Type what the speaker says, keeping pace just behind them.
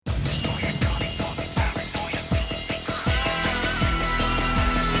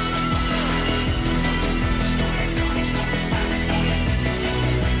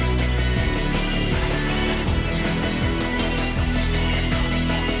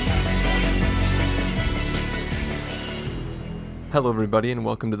Hello, everybody, and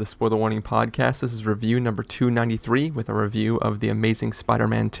welcome to the Spoiler Warning Podcast. This is review number 293 with a review of The Amazing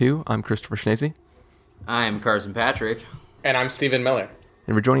Spider-Man 2. I'm Christopher Schnese. I'm Carson Patrick. And I'm Stephen Miller.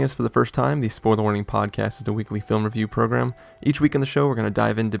 And for joining us for the first time, the Spoiler Warning Podcast is a weekly film review program. Each week on the show, we're going to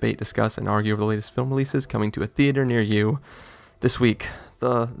dive in, debate, discuss, and argue over the latest film releases coming to a theater near you. This week,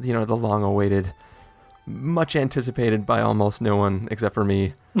 the long-awaited, much anticipated by almost no one except for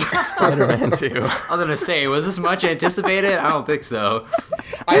me, Spider-Man 2. I was going to say, was this much anticipated? I don't think so.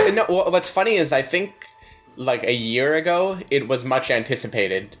 What's funny is I think like a year ago, it was much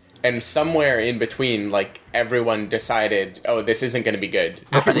anticipated. And somewhere in between, like, everyone decided, oh, this isn't going to be good.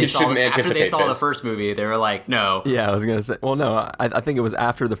 After they saw the first movie, they were like, no. Yeah, I was going to say, well, no, I think it was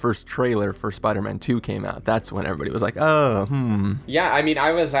after the first trailer for Spider-Man 2 came out. That's when everybody was like, Yeah, I mean,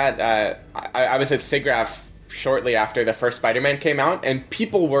 I was at SIGGRAPH shortly after the first Spider-Man came out, and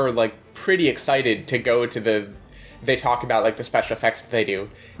people were, like, pretty excited to go to they talk about, like, the special effects that they do.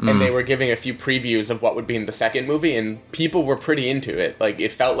 And they were giving a few previews of what would be in the second movie, and people were pretty into it. Like,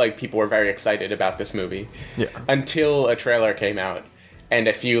 it felt like people were very excited about this movie. Yeah. Until a trailer came out, and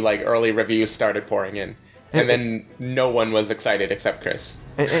a few, like, early reviews started pouring in. And then no one was excited except Chris.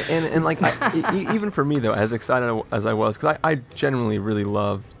 And like, even for me, though, as excited as I was, because I genuinely really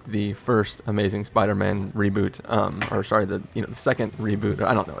loved the first Amazing Spider-Man reboot, the second reboot.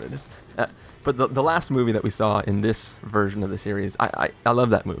 I don't know what it is. But the last movie that we saw in this version of the series, I love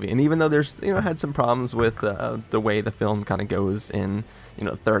that movie. And even though there's, had some problems with the way the film kind of goes in,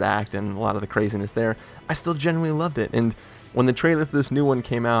 the third act and a lot of the craziness there, I still genuinely loved it. And when the trailer for this new one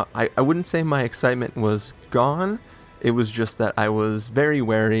came out, I wouldn't say my excitement was gone. It was just that I was very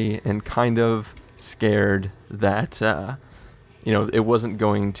wary and kind of scared that, it wasn't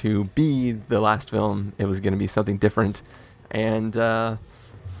going to be the last film. It was going to be something different. And, I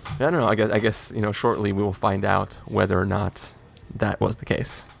don't know. I guess shortly we will find out whether or not that was the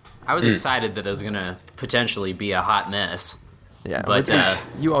case. I was excited that it was gonna potentially be a hot mess. Yeah, but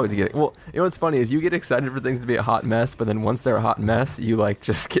you always get it. Well, what's funny is you get excited for things to be a hot mess, but then once they're a hot mess, you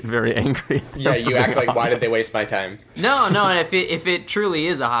just get very angry. Yeah, you act like, why did they waste my time? No, and if it truly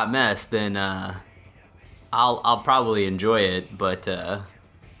is a hot mess, then I'll probably enjoy it. But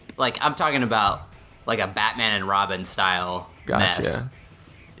I'm talking about like a Batman and Robin style mess.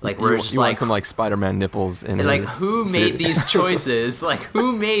 Like we're just want some like Spider-Man nipples in. And like who made these choices? Like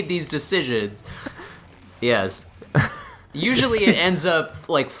who made these decisions? Yes. Usually it ends up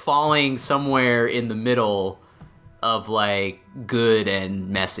like falling somewhere in the middle of like good and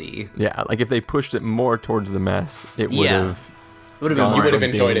messy. Yeah, like if they pushed it more towards the mess, it would have. You would have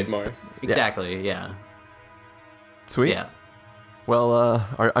enjoyed it more. Exactly. Yeah. Sweet. Yeah. Well,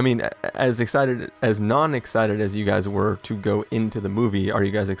 as non-excited as you guys were to go into the movie, are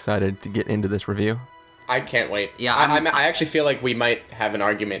you guys excited to get into this review? I can't wait. Yeah, I actually feel like we might have an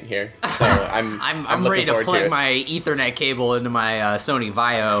argument here. So I'm ready to plug my Ethernet cable into my Sony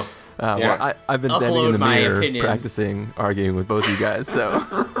Vaio. Well, I've been standing in the mirror practicing arguing with both of you guys. So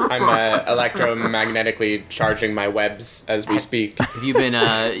I'm electromagnetically charging my webs as we speak. Have you been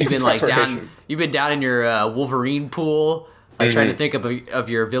down in your Wolverine pool? Trying to think of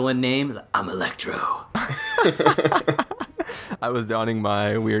your villain name? I'm Electro. I was donning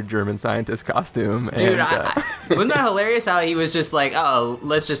my weird German scientist costume. Dude, wasn't that hilarious how he was just like, oh,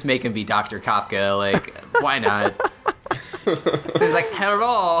 let's just make him be Dr. Kafka. Like, why not? He's like,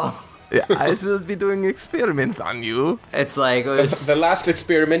 hello. Yeah, I supposed to be doing experiments on you. It's like... The last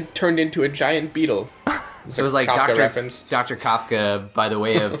experiment turned into a giant beetle. It was like Dr. Kafka by the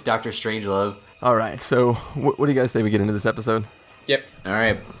way of Dr. Strangelove. All right, so what do you guys say we get into this episode? Yep. All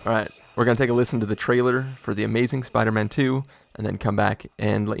right. We're going to take a listen to the trailer for The Amazing Spider-Man 2 and then come back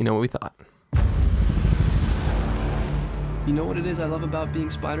and let you know what we thought. You know what it is I love about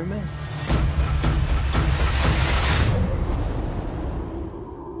being Spider-Man?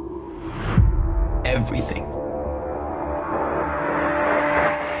 Everything.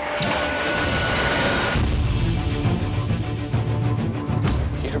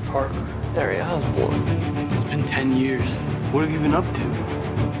 Peter Parker, Harry Osborn. It's been 10 years. What have you been up to?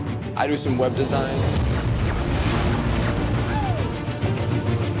 I do some web design.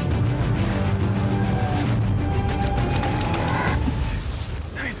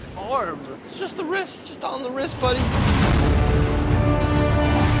 Nice arm. It's just the wrist, just on the wrist, buddy.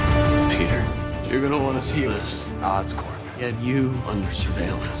 Peter, you're gonna want to see this. Oscorp. Get you Under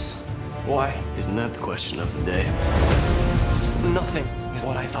surveillance. Why? Isn't that the question of the day? Nothing is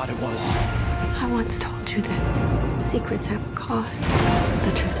what I thought it was. I once told you that secrets have a cost.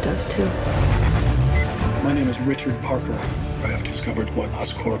 The truth does too. My name is Richard Parker. I have discovered what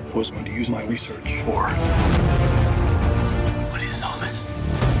Oscorp was going to use my research for. What is promised.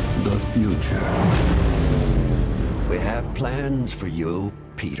 The future. We have plans for you,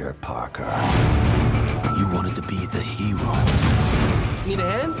 Peter Parker. You wanted to be the hero. Need a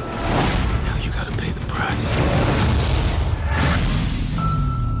hand? Now you gotta pay the price.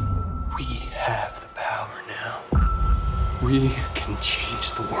 We have the power now. We can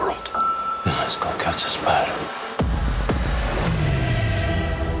change the world. Then let's go catch a spider.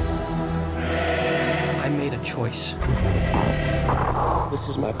 I made a choice. This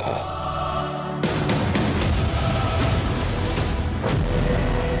is my path.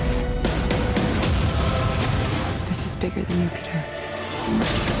 This is bigger than you, Peter.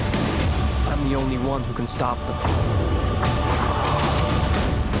 I'm the only one who can stop them.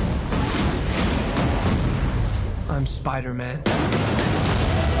 I'm Spider-Man.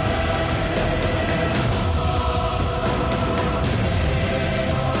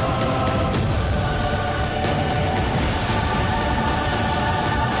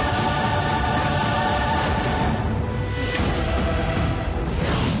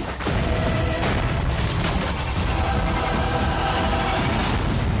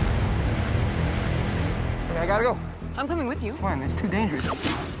 I gotta go. I'm coming with you. Come on, it's too dangerous.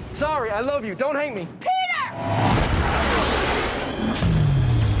 Sorry, I love you. Don't hate me.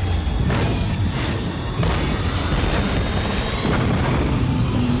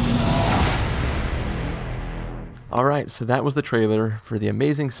 All right, so that was the trailer for The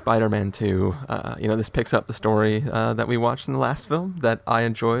Amazing Spider-Man 2. This picks up the story that we watched in the last film that I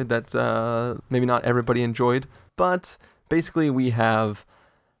enjoyed, that maybe not everybody enjoyed. But basically we have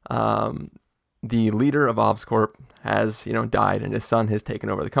the leader of Oscorp has, died, and his son has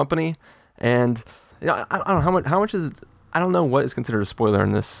taken over the company. And, I don't know how much is... I don't know what is considered a spoiler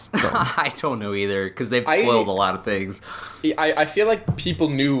in this film. I don't know either, because they've spoiled a lot of things. I feel like people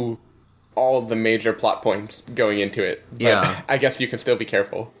knew all the major plot points going into it. But Yeah. I guess you can still be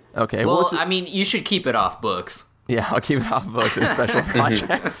careful. Okay. Well, I mean, you should keep it off books. Yeah, I'll keep it off books and special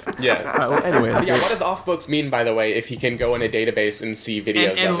projects. Yeah. All right, well, anyways. Yeah, what does off books mean, by the way, if he can go in a database and see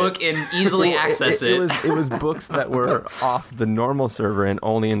videos And of look it? and easily access it. It was books that were off the normal server and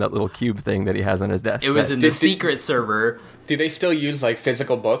only in that little cube thing that he has on his desk. It was in the secret server. Do they still use,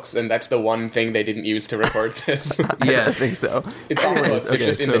 physical books, and that's the one thing they didn't use to record this? I Yes. think so. It's off books. Okay,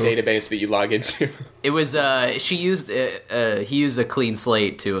 It's just in the database that you log into. It was, he used a clean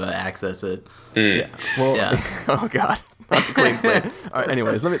slate to access it. Yeah. Well, Yeah. oh god. Not the clean slate. All right,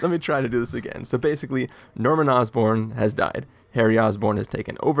 anyways, let me try to do this again. So basically, Norman Osborn has died. Harry Osborn has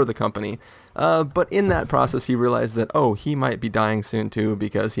taken over the company. But in that process, he realized that, he might be dying soon too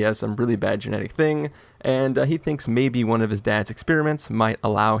because he has some really bad genetic thing. And he thinks maybe one of his dad's experiments might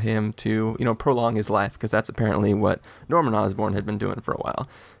allow him to, prolong his life, because that's apparently what Norman Osborn had been doing for a while.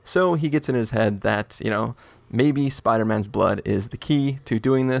 So he gets in his head that, maybe Spider-Man's blood is the key to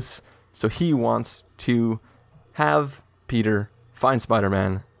doing this. So he wants to have Peter find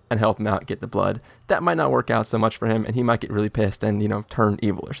Spider-Man and help him out get the blood. That might not work out so much for him, and he might get really pissed and, turn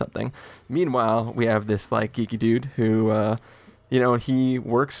evil or something. Meanwhile, we have this, geeky dude who, he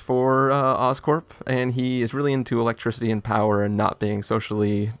works for Oscorp, and he is really into electricity and power and not being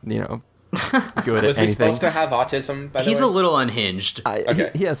socially, good at anything. Was he supposed to have autism, by the way? He's a little unhinged.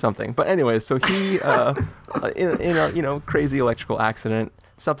 Okay. He has something. But anyway, so he, in a crazy electrical accident,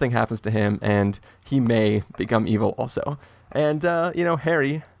 something happens to him, and he may become evil also. And,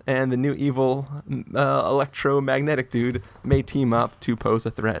 Harry and the new evil electromagnetic dude may team up to pose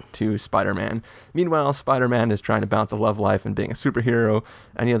a threat to Spider-Man. Meanwhile, Spider-Man is trying to balance a love life and being a superhero,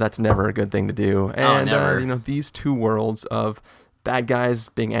 and, that's never a good thing to do. And, never. These two worlds of bad guys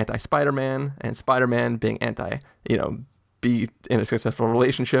being anti-Spider-Man and Spider-Man being be in a successful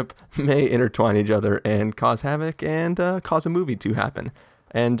relationship may intertwine each other and cause havoc and cause a movie to happen.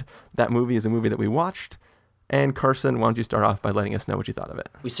 And that movie is a movie that we watched. And Carson, why don't you start off by letting us know what you thought of it?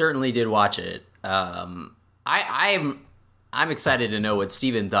 We certainly did watch it. I'm excited to know what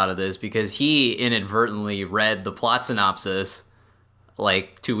Steven thought of this, because he inadvertently read the plot synopsis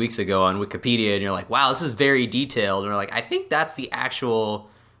 2 weeks ago on Wikipedia, and you're like, wow, this is very detailed. And we're like, I think that's the actual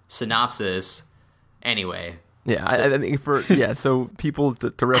synopsis. Anyway. Yeah, I think so people,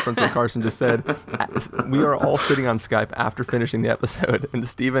 to reference what Carson just said, we are all sitting on Skype after finishing the episode, and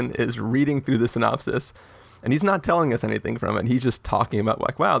Steven is reading through the synopsis, and he's not telling us anything from it. He's just talking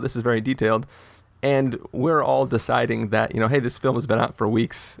about, wow, this is very detailed. And we're all deciding that, hey, this film has been out for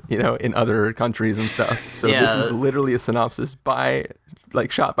weeks, in other countries and stuff. So This is literally a synopsis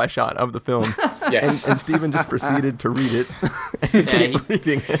shot by shot of the film. Yes. And Steven just proceeded to read it and keep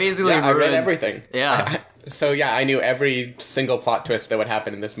reading it. Basically, I read everything. Yeah. I knew every single plot twist that would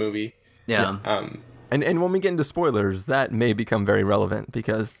happen in this movie. Yeah. And when we get into spoilers, that may become very relevant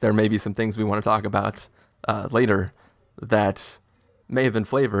because there may be some things we want to talk about later that may have been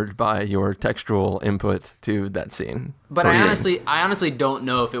flavored by your textual input to that scene. But I honestly don't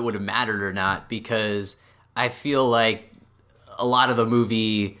know if it would have mattered or not, because I feel like a lot of the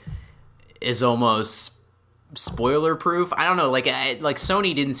movie is almost spoiler proof. I don't know, like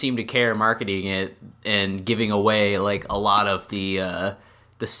Sony didn't seem to care marketing it and giving away like a lot of the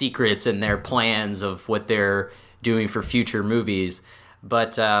secrets and their plans of what they're doing for future movies.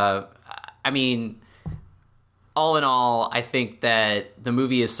 But I mean, all in all, I think that the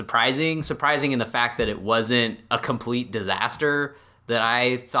movie is surprising in the fact that it wasn't a complete disaster that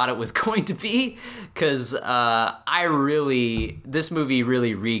I thought it was going to be, because this movie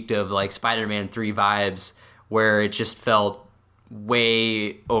really reeked of like Spider-Man 3 vibes, where it just felt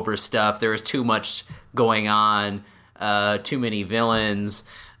way overstuffed. There was too much going on, too many villains.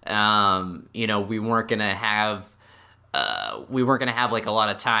 We weren't gonna have like a lot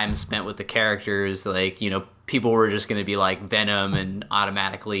of time spent with the characters. Like, people were just gonna be like Venom and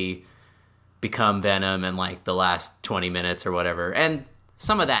automatically become Venom in like the last 20 minutes or whatever. And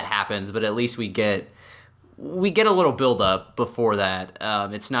some of that happens, but at least we get a little build up before that.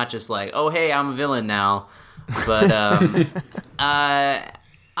 It's not just like, oh hey, I'm a villain now. But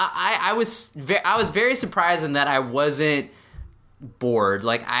I was very surprised in that I wasn't bored.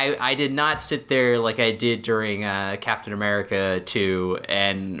 Like I did not sit there like I did during Captain America 2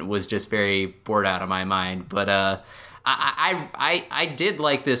 and was just very bored out of my mind. But I did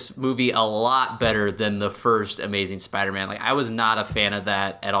like this movie a lot better than the first Amazing Spider-Man. Like, I was not a fan of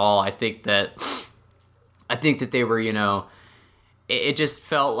that at all. I think that they were, it just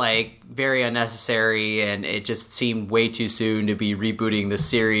felt like very unnecessary, and it just seemed way too soon to be rebooting the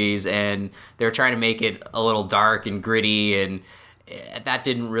series, and they were trying to make it a little dark and gritty, and that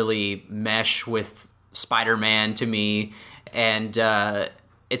didn't really mesh with Spider-Man to me. And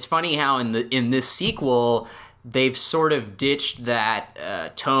it's funny how in this sequel, they've sort of ditched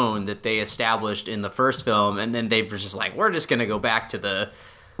that tone that they established in the first film, and then they've just like, we're just going to go back to the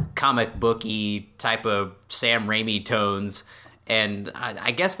comic booky type of Sam Raimi tones, and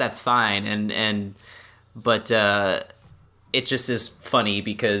I guess that's fine. But it just is funny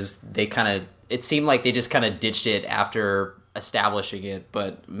because it seemed like they just kind of ditched it after establishing it,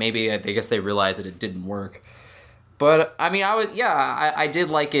 but maybe I guess they realized that it didn't work. But I mean, I did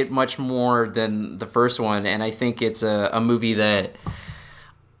like it much more than the first one, and I think it's a movie that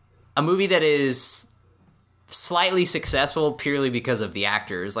is slightly successful purely because of the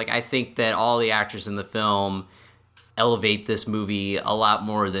actors. Like, I think that all the actors in the film elevate this movie a lot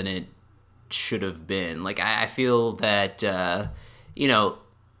more than it should have been. Like, I feel that the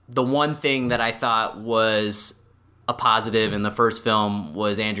one thing that I thought was a positive in the first film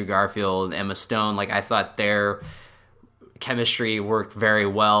was Andrew Garfield and Emma Stone. Like, I thought their chemistry worked very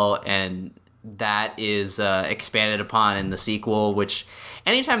well, and that is expanded upon in the sequel, which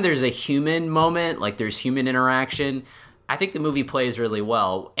anytime there's a human moment, like there's human interaction, I think the movie plays really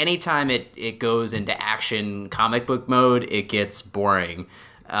well. Anytime it goes into action comic book mode, it gets boring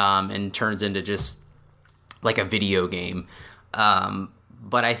and turns into just like a video game.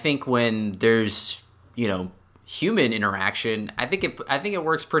 But I think when there's human interaction, I think it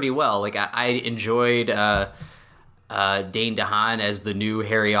works pretty well. Like, I enjoyed Dane DeHaan as the new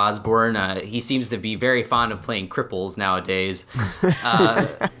Harry Osborn. He seems to be very fond of playing cripples nowadays.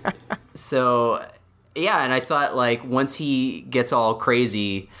 So yeah, and I thought, like, once he gets all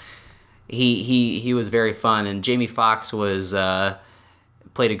crazy, he was very fun, and Jamie Foxx was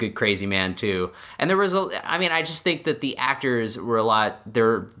played a good crazy man too. And there was I just think that the actors were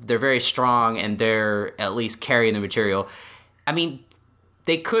they're very strong, and they're at least carrying the material. I mean,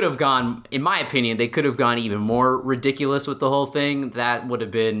 they could have gone, in my opinion, even more ridiculous with the whole thing. That would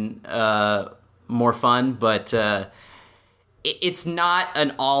have been more fun, but it's not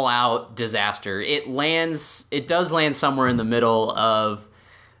an all-out disaster. It does land somewhere in the middle of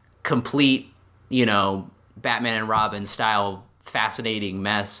complete, Batman and Robin style fascinating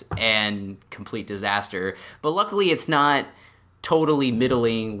mess and complete disaster. But luckily it's not totally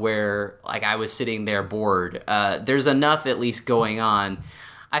middling where, like, I was sitting there bored. There's enough at least going on.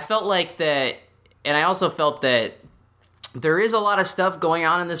 I felt like that, and I also felt that there is a lot of stuff going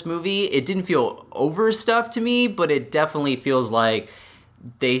on in this movie. It didn't feel overstuffed to me, but it definitely feels like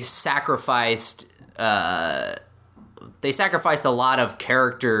they sacrificed a lot of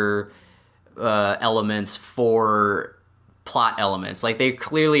character elements for plot elements. Like, they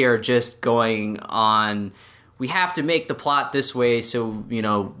clearly are just going on, we have to make the plot this way so,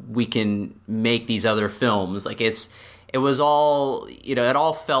 we can make these other films. Like, it was all, it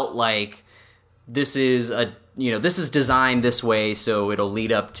all felt like this is this is designed this way, so it'll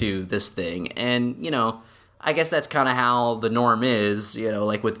lead up to this thing. And, I guess that's kind of how the norm is,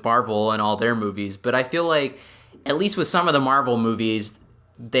 like with Marvel and all their movies. But I feel like, at least with some of the Marvel movies,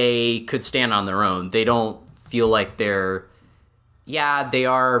 they could stand on their own. They don't feel like they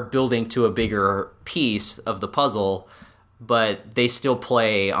are building to a bigger piece of the puzzle, but they still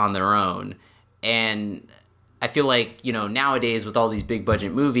play on their own. And I feel like, nowadays with all these big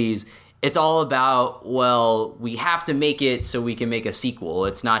budget movies, it's all about, well, we have to make it so we can make a sequel.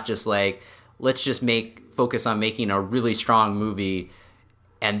 It's not just like, let's just focus on making a really strong movie,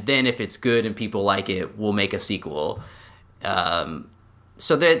 and then if it's good and people like it, we'll make a sequel.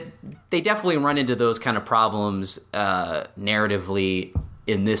 So that they definitely run into those kind of problems narratively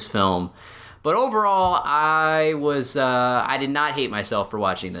in this film. But overall, I did not hate myself for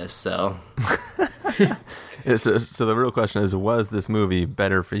watching this. So, so the real question is, was this movie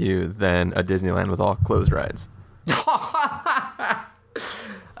better for you than a Disneyland with all closed rides?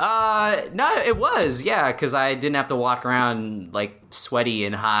 No, it was, yeah, because I didn't have to walk around like sweaty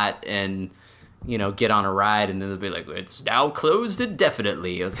and hot and get on a ride and then they'll be like, it's now closed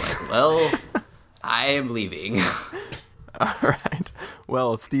indefinitely. I was like, well, I am leaving. All right.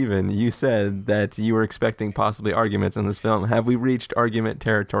 Well, Steven, you said that you were expecting possibly arguments in this film. Have we reached argument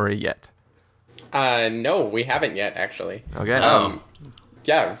territory yet? No, we haven't yet, actually. Okay.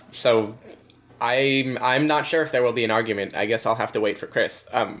 Yeah, so I'm not sure if there will be an argument. I guess I'll have to wait for Chris.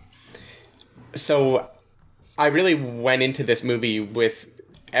 So I really went into this movie with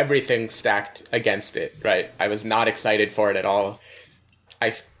everything stacked against it, right? I was not excited for it at all.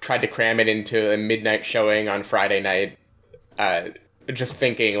 I tried to cram it into a midnight showing on Friday night, just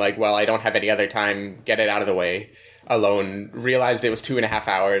thinking like, well, I don't have any other time, get it out of the way alone. Realized it was 2.5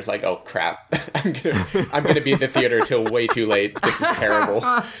 hours, like, oh crap, I'm gonna be at the theater till way too late. This is terrible.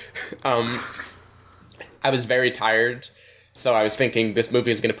 I was very tired, so I was thinking this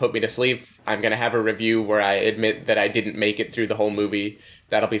movie is going to put me to sleep. I'm going to have a review where I admit that I didn't make it through the whole movie.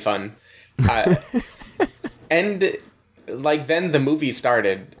 That'll be fun. And, like, then the movie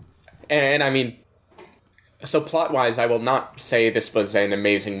started. And, I mean, so plot-wise, I will not say this was an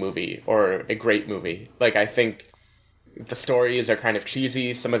amazing movie or a great movie. Like, I think the stories are kind of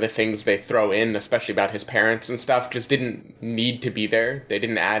cheesy. Some of the things they throw in, especially about his parents and stuff, just didn't need to be there. They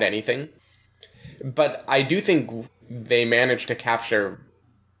didn't add anything. But I do think they managed to capture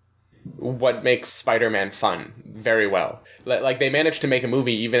what makes Spider-Man fun very well. Like, they managed to make a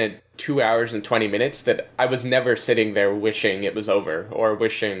movie even at 2 hours and 20 minutes that I was never sitting there wishing it was over or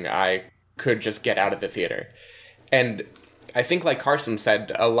wishing I could just get out of the theater. And I think, like Carson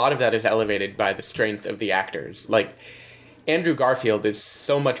said, a lot of that is elevated by the strength of the actors. Like, Andrew Garfield is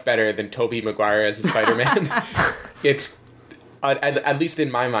so much better than Tobey Maguire as a Spider-Man. It's... At least in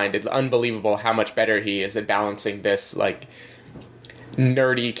my mind, it's unbelievable how much better he is at balancing this, like,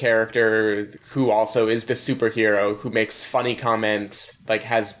 nerdy character who also is the superhero, who makes funny comments, like,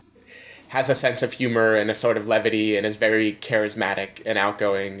 has a sense of humor and a sort of levity and is very charismatic and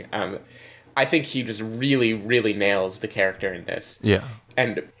outgoing. I think he just really, really nails the character in this. Yeah.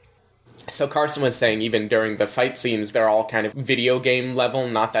 And so Carson was saying even during the fight scenes, they're all kind of video game level,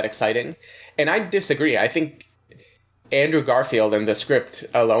 not that exciting. And I disagree. I think Andrew Garfield and the script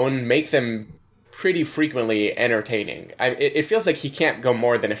alone make them pretty frequently entertaining. It feels like he can't go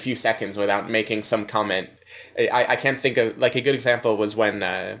more than a few seconds without making some comment. I can't think of, like, a good example was when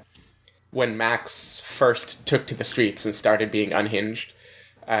Max first took to the streets and started being unhinged.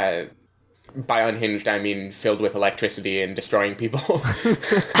 By unhinged, I mean filled with electricity and destroying people.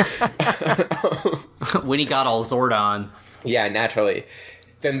 When he got all Zordon. Yeah, naturally.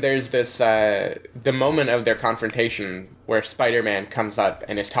 Then there's this, the moment of their confrontation where Spider-Man comes up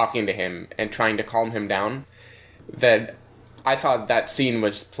and is talking to him and trying to calm him down, that I thought that scene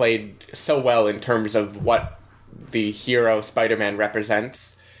was played so well in terms of what the hero Spider-Man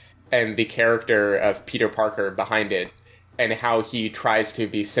represents and the character of Peter Parker behind it, and how he tries to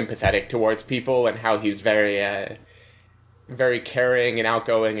be sympathetic towards people and how he's very, very caring and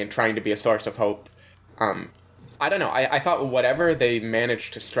outgoing and trying to be a source of hope. I don't know. I thought whatever they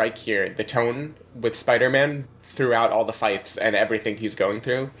managed to strike here, the tone with Spider-Man throughout all the fights and everything he's going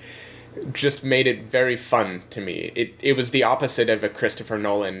through, just made it very fun to me. It was the opposite of a Christopher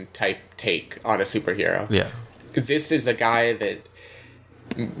Nolan type take on a superhero. Yeah. This is a guy that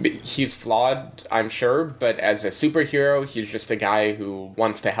he's flawed, I'm sure, but as a superhero, he's just a guy who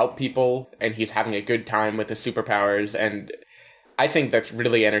wants to help people and he's having a good time with his superpowers, and I think that's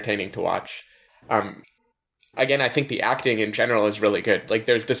really entertaining to watch. Again, I think the acting in general is really good. Like,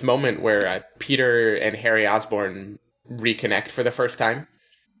 there's this moment where Peter and Harry Osborn reconnect for the first time.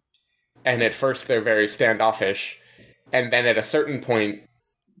 and at first they're very standoffish, and then at a certain point,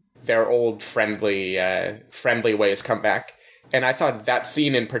 their old friendly ways come back. And I thought that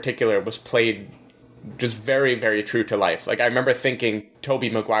scene in particular was played just very, very true to life. Like, I remember thinking Tobey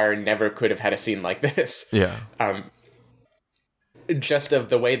Maguire never could have had a scene like this. Yeah. Just of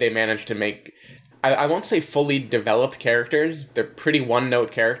the way they managed to make, I won't say fully developed characters. They're pretty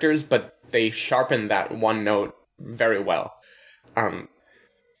one-note characters, but they sharpen that one note very well. And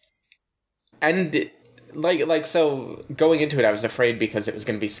so going into it, I was afraid because it was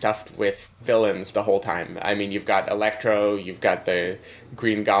going to be stuffed with villains the whole time. I mean, you've got Electro, you've got the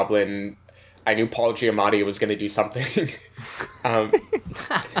Green Goblin. I knew Paul Giamatti was going to do something.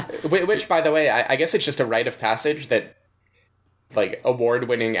 Which, by the way, I guess it's just a rite of passage that, like,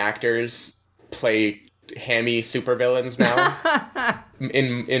 award-winning actors play hammy supervillains now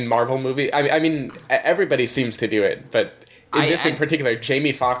in Marvel movies. I mean, everybody seems to do it, but in particular,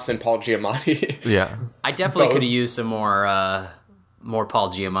 Jamie Foxx and Paul Giamatti. Yeah. I definitely could have used some more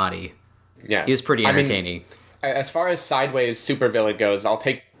Paul Giamatti. Yeah. He was pretty entertaining. I mean, as far as sideways supervillain goes, I'll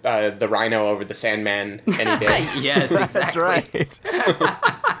take the Rhino over the Sandman any day. Yes, exactly. That's right.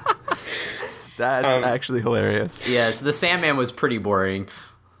 That's actually hilarious. Yes, the Sandman was pretty boring.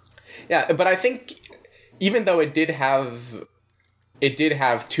 Yeah, but I think even though it did have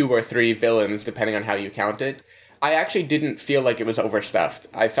 2 or 3 villains, depending on how you count it, I actually didn't feel like it was overstuffed.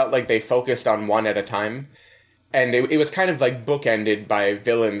 I felt like they focused on one at a time, and it was kind of like bookended by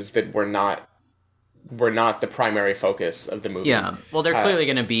villains that were not the primary focus of the movie. Yeah, well, they're clearly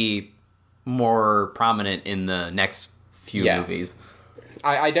going to be more prominent in the next few movies.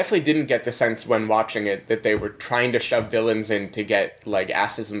 I definitely didn't get the sense when watching it that they were trying to shove villains in to get, like,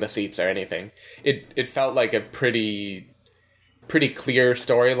 asses in the seats or anything. It felt like a pretty clear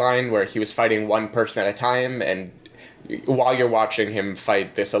storyline where he was fighting one person at a time, and while you're watching him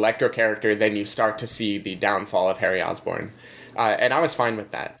fight this Electro character, then you start to see the downfall of Harry Osborn. And I was fine with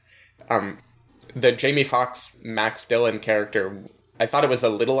that. The Jamie Foxx Max Dillon character, I thought it was a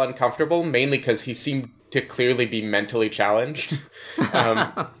little uncomfortable, mainly because he seemed to clearly be mentally challenged.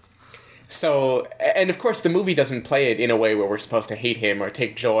 So, and of course the movie doesn't play it in a way where we're supposed to hate him or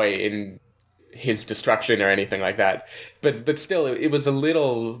take joy in his destruction or anything like that. But still, it was a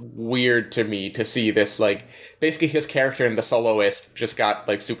little weird to me to see this, like, basically his character in The Soloist just got,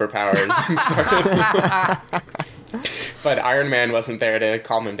 like, superpowers and started... But Iron Man wasn't there to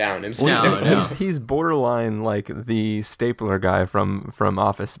calm him down. No. He's borderline like the stapler guy from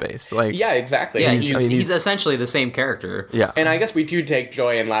Office Space. Like, yeah, exactly. Yeah, he's essentially the same character. Yeah, and I guess we do take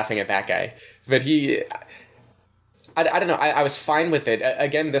joy in laughing at that guy. But I don't know. I was fine with it.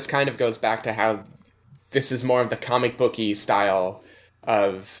 Again, this kind of goes back to how this is more of the comic booky style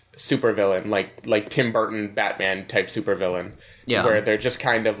of supervillain, like Tim Burton Batman type supervillain. Yeah, where they're just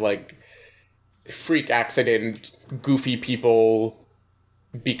kind of like freak accident, goofy people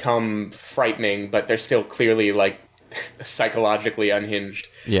become frightening, but they're still clearly, like, psychologically unhinged.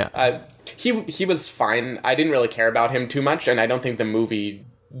 Yeah. He was fine. I didn't really care about him too much, and I don't think the movie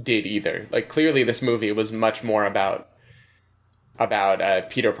did either. Like, clearly this movie was much more about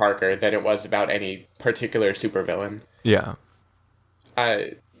Peter Parker than it was about any particular supervillain. Yeah.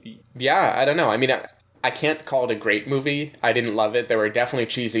 Yeah, I don't know. I mean, I can't call it a great movie. I didn't love it. There were definitely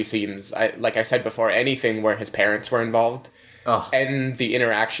cheesy scenes. Like I said before, anything where his parents were involved. Oh. And the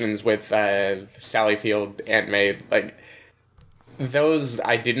interactions with Sally Field, Aunt May, like, those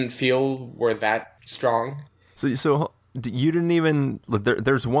I didn't feel were that strong. So you didn't even...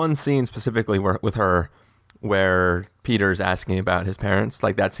 There's one scene specifically with her where Peter's asking about his parents.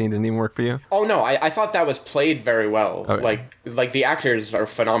 Like, that scene didn't even work for you? Oh, no, I thought that was played very well. Okay. Like the actors are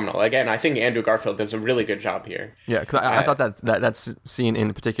phenomenal. Again, I think Andrew Garfield does a really good job here. Yeah, because I thought that scene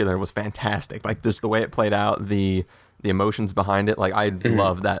in particular was fantastic. Like, just the way it played out, the emotions behind it. Like, I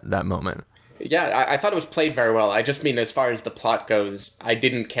love that moment. Yeah, I thought it was played very well. I just mean, as far as the plot goes, I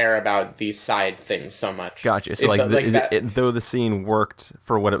didn't care about these side things so much. Gotcha. So, though the scene worked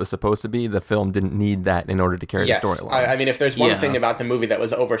for what it was supposed to be, the film didn't need that in order to carry the storyline. I mean, if there's one thing about the movie that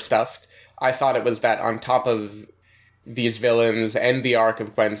was overstuffed, I thought it was that on top of these villains and the arc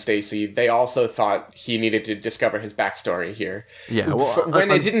of Gwen Stacy, they also thought he needed to discover his backstory here. Yeah, well,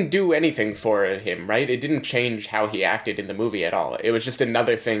 when it didn't do anything for him, right? It didn't change how he acted in the movie at all. It was just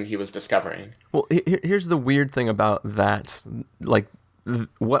another thing he was discovering. Well, here's the weird thing about that, like,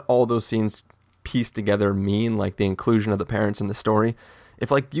 what all those scenes pieced together mean, like the inclusion of the parents in the story. If,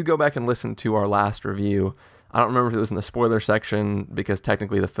 like, you go back and listen to our last review, I don't remember if it was in the spoiler section because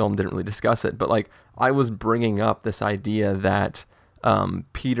technically the film didn't really discuss it, but, like, I was bringing up this idea that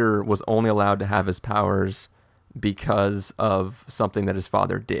Peter was only allowed to have his powers because of something that his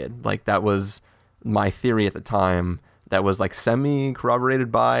father did. Like, that was my theory at the time. That was like semi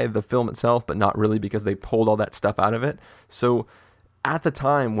corroborated by the film itself, but not really, because they pulled all that stuff out of it. So at the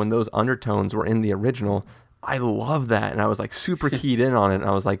time when those undertones were in the original, I love that, and I was like super keyed in on it, and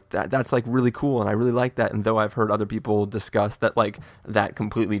I was like, that's like really cool, and I really like that. And though I've heard other people discuss that, like, that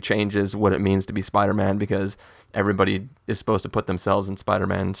completely changes what it means to be Spider-Man, because everybody is supposed to put themselves in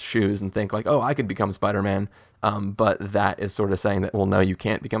Spider-Man's shoes and think like, oh, I could become Spider-Man, but that is sort of saying that, well, no, you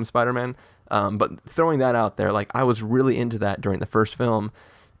can't become Spider-Man. But throwing that out there, like, I was really into that during the first film,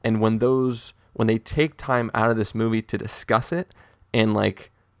 and when they take time out of this movie to discuss it and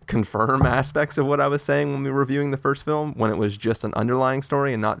like confirm aspects of what I was saying when we were reviewing the first film, when it was just an underlying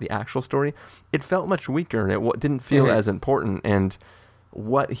story and not the actual story, it felt much weaker, and it didn't feel as important. And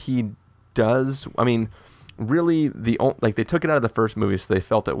what he does, I mean, really, they took it out of the first movie, so they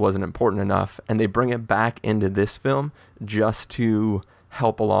felt it wasn't important enough, and they bring it back into this film just to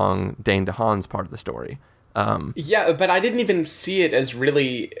help along Dane DeHaan's part of the story. Yeah, but I didn't even see it as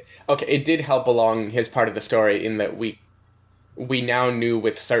really... Okay, it did help along his part of the story in that we now knew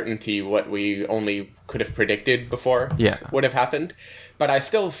with certainty what we only could have predicted before would have happened. But I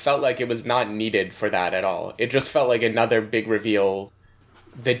still felt like it was not needed for that at all. It just felt like another big reveal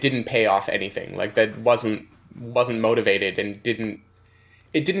that didn't pay off anything. Like, that wasn't motivated and didn't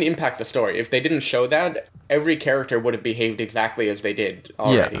impact the story. If they didn't show that, every character would have behaved exactly as they did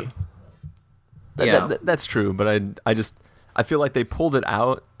already. That's true, but I feel like they pulled it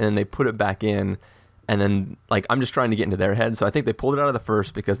out and they put it back in. And then, like, I'm just trying to get into their head. So I think they pulled it out of the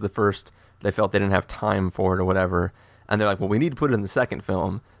first because the first, they felt they didn't have time for it or whatever. And they're like, well, we need to put it in the second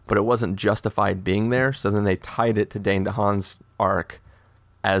film, but it wasn't justified being there. So then they tied it to Dane DeHaan's arc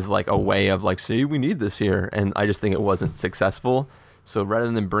as, like, a way of, like, see, we need this here. And I just think it wasn't successful. So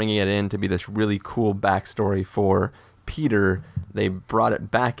rather than bringing it in to be this really cool backstory for Peter, they brought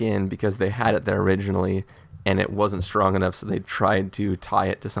it back in because they had it there originally, and it wasn't strong enough. So they tried to tie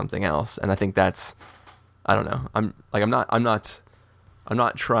it to something else. And I think that's... I don't know. I'm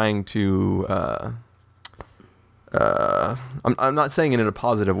not trying to. I'm not saying it in a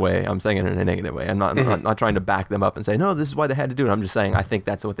positive way. I'm saying it in a negative way. I'm not trying to back them up and say, no, this is why they had to do it. I'm just saying I think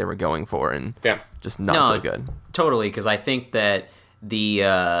that's what they were going for, and just not so good. Totally, because I think that the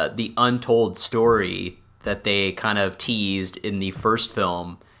untold story that they kind of teased in the first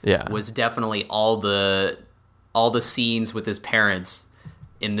film was definitely all the scenes with his parents.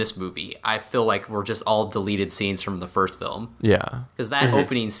 In this movie, I feel like we're just all deleted scenes from the first film. Yeah. Because that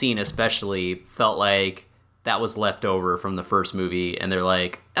opening scene especially felt like that was left over from the first movie, and they're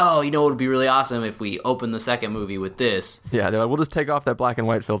like, oh, you know, it would be really awesome if we open the second movie with this. Yeah, they're like, we'll just take off that black and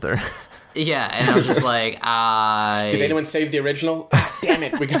white filter. Yeah, and I was just like, Did anyone save the original? Ah, damn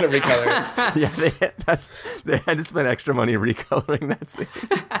it, we gotta recolor it. They had to spend extra money recoloring that scene.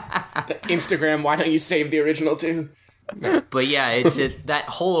 Instagram, why don't you save the original too? But yeah, that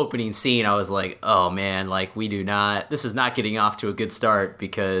whole opening scene, I was like, oh man, like this is not getting off to a good start,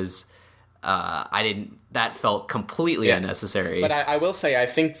 because that felt completely unnecessary. But I will say, I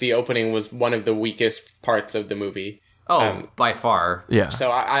think the opening was one of the weakest parts of the movie. Oh, by far. Yeah.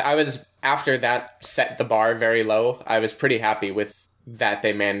 So I was, after that set the bar very low, I was pretty happy with that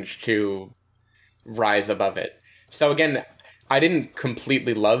they managed to rise above it. So again, I didn't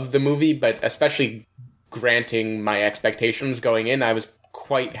completely love the movie, but especially granting my expectations going in, I was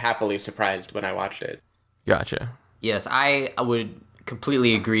quite happily surprised when I watched it. Gotcha. Yes, I would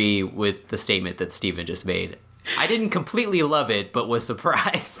completely agree with the statement that Steven just made. I didn't completely love it, but was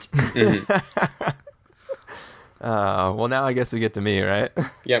surprised. Well, now I guess we get to me, right?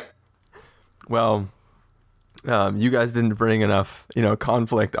 Yep. Well, you guys didn't bring enough,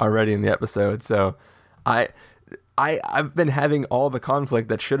 conflict already in the episode, so I've been having all the conflict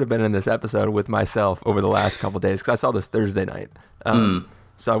that should have been in this episode with myself over the last couple of days, because I saw this Thursday night.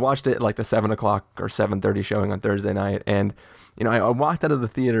 So I watched it at like the 7 o'clock or 7:30 showing on Thursday night, and I walked out of the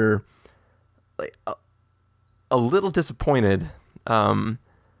theater like a little disappointed,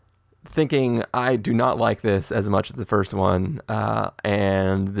 thinking I do not like this as much as the first one,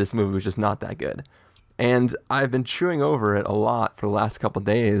 and this movie was just not that good. And I've been chewing over it a lot for the last couple of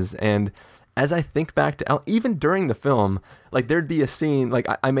days, and as I think back to, even during the film, like there'd be a scene, like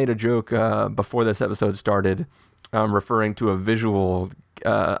I made a joke before this episode started, referring to a visual,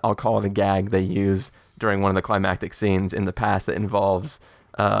 I'll call it a gag they use during one of the climactic scenes in the past that involves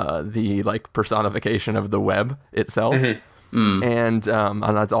the like personification of the web itself. And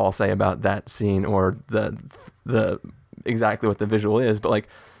that's all I'll say about that scene, or the exactly what the visual is. But like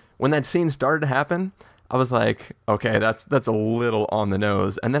when that scene started to happen, I was like, okay, that's a little on the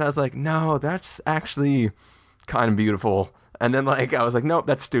nose. And then I was like, no, that's actually kind of beautiful. And then like I was like, nope,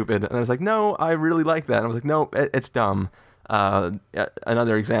 that's stupid. And I was like, no, I really like that. And I was like, nope, it's dumb.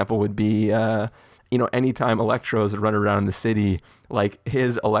 Another example would be, anytime Electro's run around in the city, like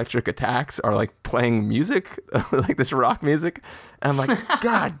his electric attacks are like playing music, like this rock music. And I'm like,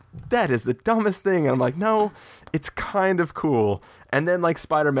 God, that is the dumbest thing. And I'm like, no, it's kind of cool. And then like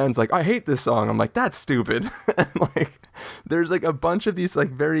Spider-Man's like, I hate this song. I'm like, that's stupid. And like, there's like a bunch of these like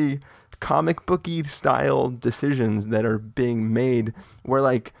very comic booky style decisions that are being made where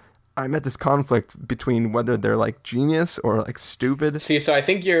like I'm at this conflict between whether they're like genius or like stupid. See, so I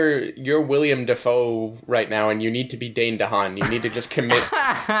think you're William Dafoe right now, and you need to be Dane DeHaan. You need to just commit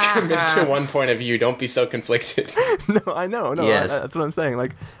to one point of view. Don't be so conflicted. No, I know. No, yes. That's what I'm saying.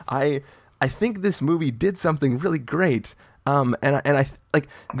 Like I think this movie did something really great. And I like,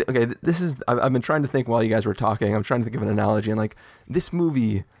 okay, this is, I've been trying to think while you guys were talking. I'm trying to think of an analogy, and like this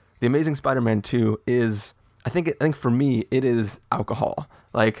movie, The Amazing Spider-Man 2 is, I think for me, it is alcohol.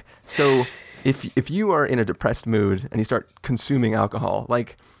 Like, so if you are in a depressed mood and you start consuming alcohol,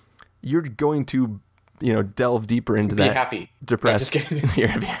 like you're going to, delve deeper into that. Be happy. Depressed. No, just kidding. You're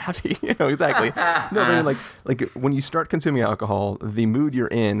gonna be happy. Exactly. No, I mean, like when you start consuming alcohol, the mood you're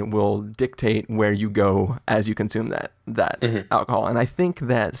in will dictate where you go as you consume that alcohol. And I think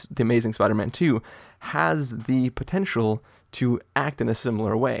that The Amazing Spider-Man 2 has the potential to act in a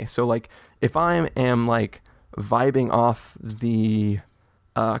similar way. So like if I am like vibing off the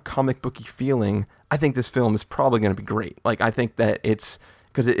comic booky feeling, I think this film is probably going to be great. Like I think that it's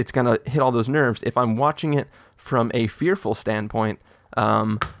because it's going to hit all those nerves. If I'm watching it from a fearful standpoint,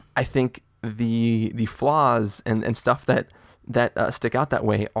 I think the flaws and stuff that stick out that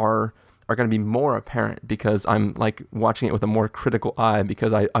way are going to be more apparent because I'm like watching it with a more critical eye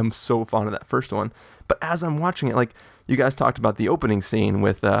because I'm so fond of that first one. But as I'm watching it, like you guys talked about the opening scene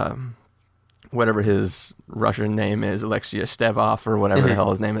with whatever his Russian name is, Alexei Stevov or whatever the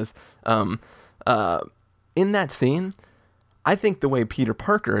hell his name is. In that scene, I think the way Peter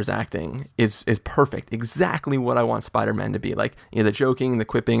Parker is acting is perfect. Exactly what I want Spider-Man to be. Like, the joking, the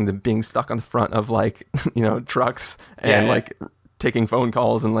quipping, the being stuck on the front of like, trucks and like taking phone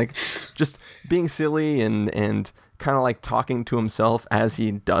calls and like just being silly and kind of like talking to himself as he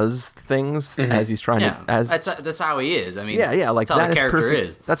does things as he's trying to. That's how he is. I mean, like that's how the character perfect,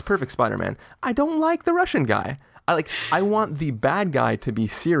 is. That's perfect Spider-Man. I don't like the Russian guy. I want the bad guy to be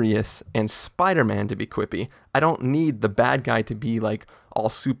serious and Spider-Man to be quippy. I don't need the bad guy to be like all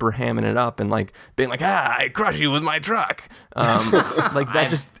super hamming it up and like being like, I crush you with my truck. Like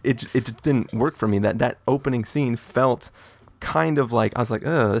that it just didn't work for me. That opening scene felt kind of like, I was like,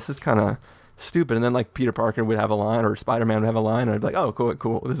 this is kind of stupid. And then like Peter Parker would have a line or Spider-Man would have a line and I'd be like, oh,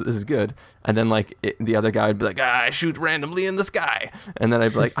 cool. This is good. And then like the other guy would be like, I shoot randomly in the sky. And then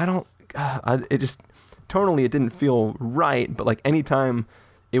I'd be like, tonally it didn't feel right, but like anytime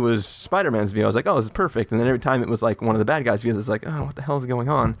it was Spider-Man's view, I was like, oh, this is perfect. And then every time it was like one of the bad guys' views, it's like, oh, what the hell is going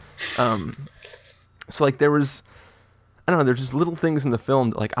on? So like there was, I don't know, there's just little things in the film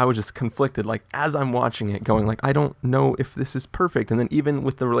that like I was just conflicted, like as I'm watching it going like, I don't know if this is perfect. And then even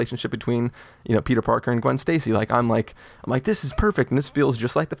with the relationship between, Peter Parker and Gwen Stacy, like I'm like, this is perfect and this feels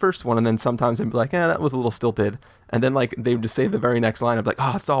just like the first one. And then sometimes I'd be like, that was a little stilted. And then like they would just say the very next line, I'd be like,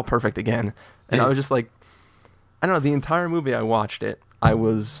 oh, it's all perfect again. And I was just like, I don't know, the entire movie I watched it, I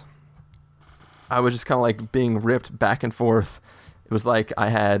was just kind of like being ripped back and forth. It was like I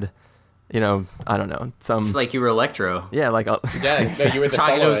had, I don't know, some. It's like you were Electro. Yeah, like no, you were the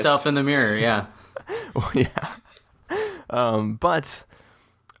talking to soloist. himself in the mirror. Yeah. Well, yeah. But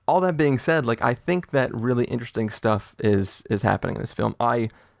all that being said, like I think that really interesting stuff is happening in this film. I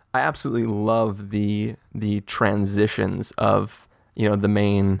absolutely love the transitions of the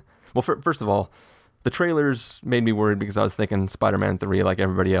main. Well, first of all, the trailers made me worried because I was thinking Spider-Man 3 like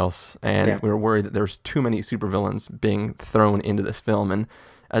everybody else, and we were worried that there's too many supervillains being thrown into this film. And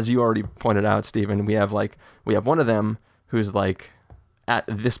as you already pointed out, Steven, we have one of them who's like at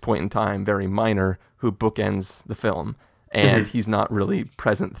this point in time very minor, who bookends the film, and he's not really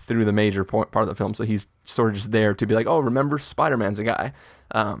present through the major part of the film, so he's sort of just there to be like, oh, remember Spider-Man's a guy.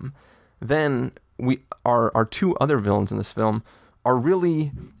 Then our two other villains in this film are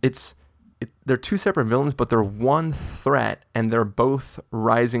really they're two separate villains, but they're one threat, and they're both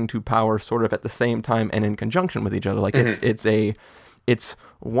rising to power sort of at the same time and in conjunction with each other. Like it's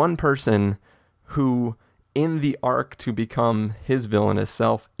one person who, in the arc to become his villainous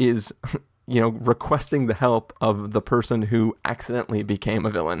self, is requesting the help of the person who accidentally became a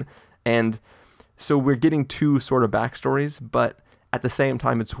villain. And so we're getting two sort of backstories, but at the same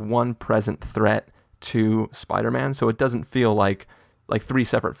time, it's one present threat to Spider-Man. So it doesn't feel like three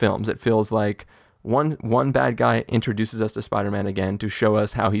separate films. It feels like one bad guy introduces us to Spider-Man again to show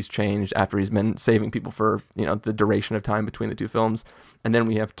us how he's changed after he's been saving people for, you know, the duration of time between the two films. And then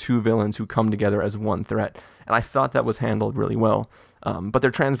we have two villains who come together as one threat. And I thought that was handled really well. But their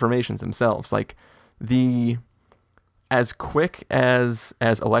transformations themselves, like as quick as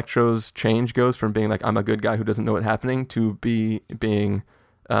Electro's change goes from being like, I'm a good guy who doesn't know what's happening, to being,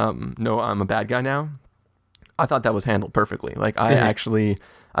 no, I'm a bad guy now. I thought that was handled perfectly. Like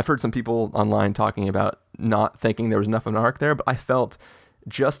I've heard some people online talking about not thinking there was enough of an arc there, but I felt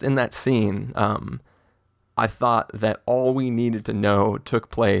just in that scene, I thought that all we needed to know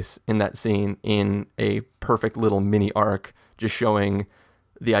took place in that scene in a perfect little mini arc, just showing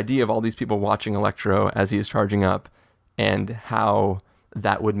the idea of all these people watching Electro as he is charging up and how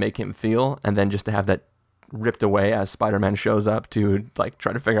that would make him feel. And then just to have that ripped away as Spider-Man shows up to like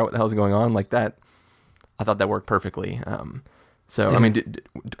try to figure out what the hell's going on like that. I thought that worked perfectly. I mean,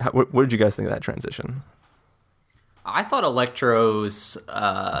 what did you guys think of that transition? I thought Electro's,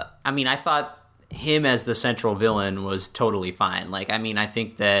 I thought him as the central villain was totally fine. Like, I mean, I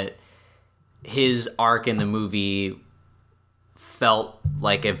think that his arc in the movie felt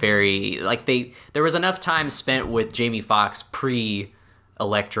like a very, like there was enough time spent with Jamie Foxx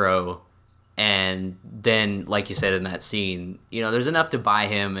pre-Electro, and then, like you said in that scene, you know, there's enough to buy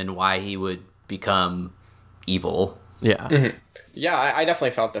him and why he would become evil. Yeah. Mm-hmm. Yeah, I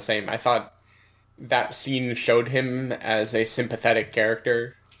definitely felt the same. I thought that scene showed him as a sympathetic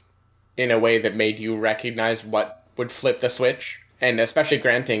character in a way that made you recognize what would flip the switch. And especially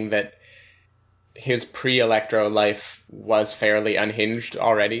granting that his pre-Electro life was fairly unhinged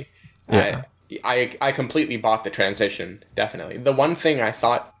already. Yeah. I completely bought the transition, definitely. The one thing I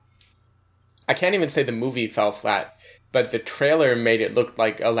thought, I can't even say the movie fell flat, but the trailer made it look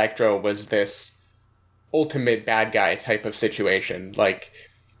like Electro was this ultimate bad guy type of situation. Like,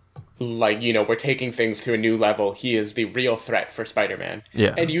 you know, we're taking things to a new level. He is the real threat for Spider-Man.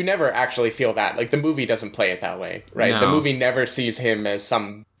 Yeah. And you never actually feel that. Like, the movie doesn't play it that way, right? No. The movie never sees him as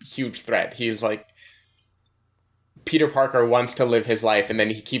some huge threat. He's like, Peter Parker wants to live his life, and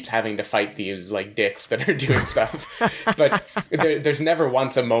then he keeps having to fight these, like, dicks that are doing stuff. But there's never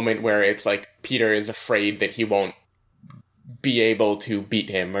once a moment where it's like Peter is afraid that he won't be able to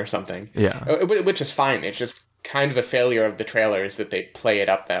beat him or something. Yeah. Which is fine. It's just kind of a failure of the trailers that they play it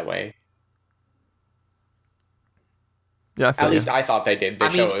up that way. Yeah, At least I thought they did. They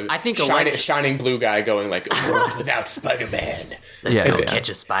show I think shining blue guy going like, a world without Spider-Man. Let's go catch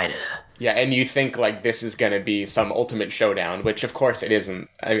a spider. Yeah, and you think like this is going to be some ultimate showdown, which of course it isn't.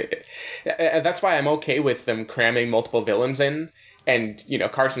 That's why I'm okay with them cramming multiple villains in. And, you know,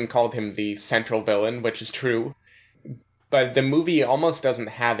 Carson called him the central villain, which is true. But the movie almost doesn't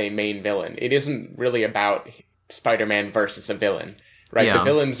have a main villain. It isn't really about Spider-Man versus a villain, right? Yeah. The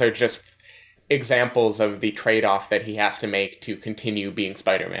villains are just examples of the trade-off that he has to make to continue being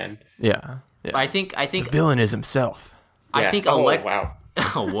Spider-Man. Yeah. I think the villain is himself. I Yeah. think wow.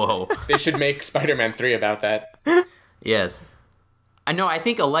 Oh, whoa. They should make Spider-Man 3 about that. Yes. I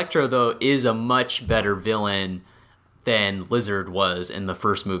think Electro, though, is a much better villain than Lizard was in the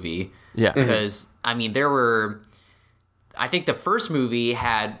first movie. Yeah. Because, I mean, I think the first movie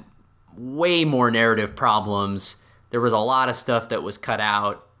had way more narrative problems. There was a lot of stuff that was cut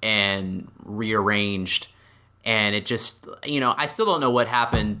out and rearranged. And it just, you know, I still don't know what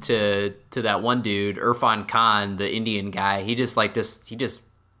happened to that one dude, Irfan Khan, the Indian guy. He just, I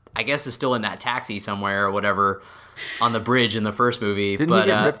guess is still in that taxi somewhere or whatever on the bridge in the first movie. Didn't he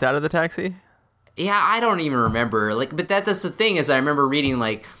get ripped out of the taxi? Yeah, I don't even remember. Like, but that's the thing is I remember reading,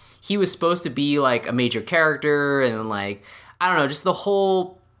 like, he was supposed to be, like, a major character and, like, I don't know, just the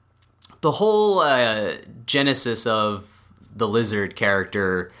whole genesis of the Lizard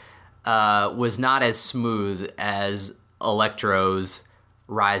character was not as smooth as Electro's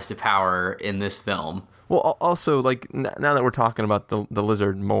rise to power in this film. Well, also, like, now that we're talking about the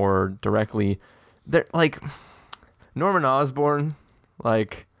Lizard more directly, they're, like, Norman Osborn,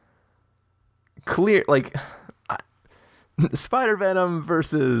 like, clear, like, Spider-Venom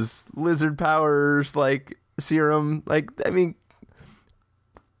versus Lizard powers, like, serum, like, I mean,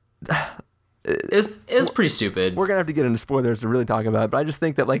 It's pretty stupid. We're gonna have to get into spoilers to really talk about it, but I just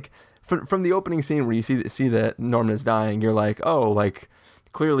think that, like, from the opening scene where you see that Norman is dying, you're like, oh, like,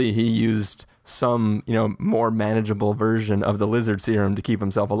 clearly he used some, you know, more manageable version of the Lizard serum to keep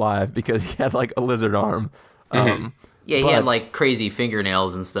himself alive because he had, like, a lizard arm. Mm-hmm. Yeah, he had, like, crazy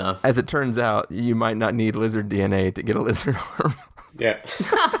fingernails and stuff. As it turns out, you might not need lizard DNA to get a lizard arm. Yeah.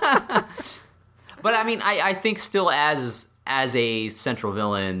 But, I mean, I think still as a central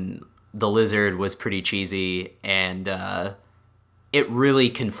villain, the Lizard was pretty cheesy, and it really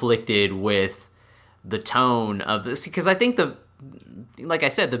conflicted with the tone of this, because I think like I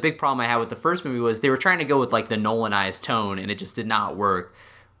said, the big problem I had with the first movie was they were trying to go with like the Nolanized tone, and it just did not work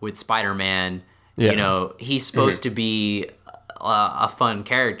with Spider-Man. Yeah. You know, he's supposed to be a fun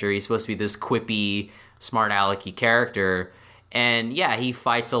character. He's supposed to be this quippy, smart alecky character, and yeah, he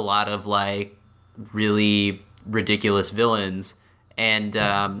fights a lot of like really ridiculous villains, and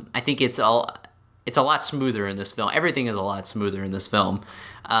I think it's a lot smoother in this film. Everything is a lot smoother in this film.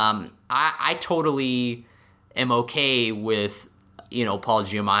 I totally am okay with, you know, Paul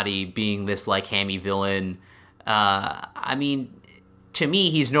Giamatti being this like hammy villain. I mean, to me,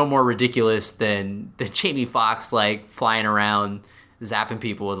 he's no more ridiculous than Jamie Foxx, like flying around zapping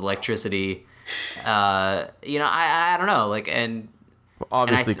people with electricity. You know, I don't know, like, and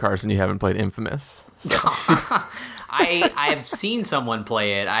obviously, Carson, you haven't played Infamous. So. I've seen someone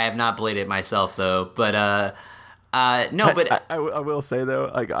play it. I have not played it myself though, but no, but I will say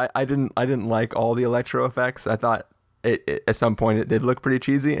though, like I didn't like all the electro effects. I thought it at some point it did look pretty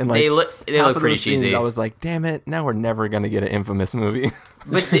cheesy, and like they look pretty cheesy. Scenes, I was like, damn it, now we're never gonna get an Infamous movie.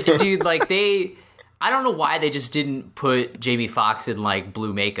 But dude, like I don't know why they just didn't put Jamie Foxx in like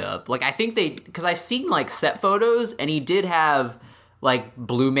blue makeup. Like I think because I've seen like set photos and he did have like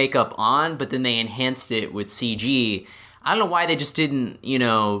blue makeup on, but then they enhanced it with CG. I don't know why they just didn't, you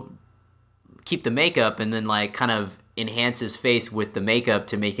know, keep the makeup and then like kind of enhance his face with the makeup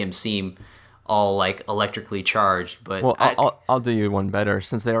to make him seem all like electrically charged. But well, I'll do you one better.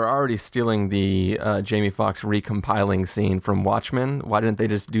 Since they were already stealing the Jamie Foxx recompiling scene from Watchmen, why didn't they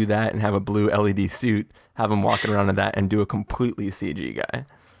just do that and have a blue LED suit, have him walking around in that, and do a completely CG guy?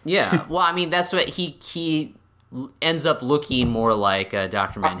 Yeah, well, I mean, that's what he ends up looking more like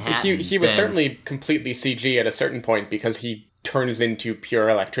Dr. Manhattan. He was certainly completely CG at a certain point because he turns into pure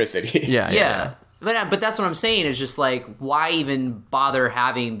electricity. Yeah. But that's what I'm saying is just like, why even bother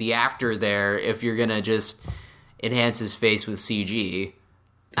having the actor there if you're gonna just enhance his face with CG?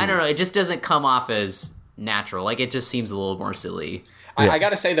 I don't know. It just doesn't come off as natural. Like, it just seems a little more silly. I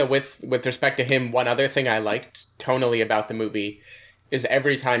gotta say though, with respect to him, one other thing I liked tonally about the movie is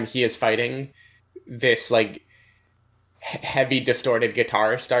every time he is fighting, this like heavy distorted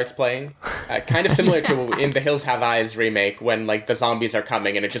guitar starts playing, kind of similar to in the Hills Have Eyes remake when like the zombies are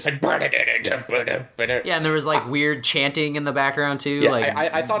coming and it's just like yeah, and there was like weird chanting in the background too. Yeah, like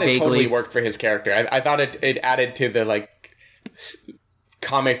I thought vaguely. It totally worked for his character. I thought it added to the like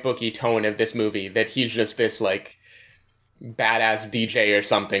comic booky tone of this movie that he's just this like badass DJ or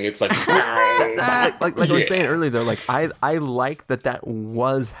something. It's like like I was saying earlier though, like I like that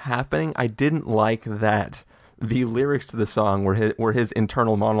was happening. I didn't like that the lyrics to the song were his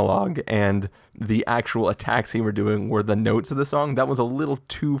internal monologue, and the actual attacks he were doing were the notes of the song. That was a little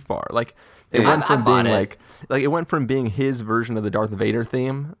too far. Like it went from being like it went from being his version of the Darth Vader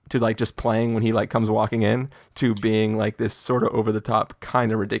theme to like just playing when he like comes walking in to being like this sort of over the top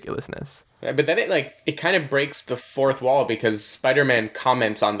kind of ridiculousness. Yeah, but then it kind of breaks the fourth wall because Spider-Man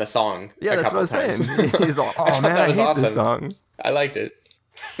comments on the song. Yeah, that's what I was saying. He's like, "Oh man, I hate awesome. this song." I liked it.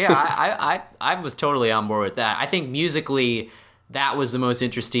 Yeah, I was totally on board with that. I think musically, that was the most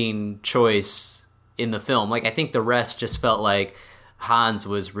interesting choice in the film. Like, I think the rest just felt like Hans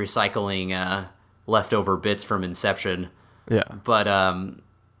was recycling leftover bits from Inception. Yeah. But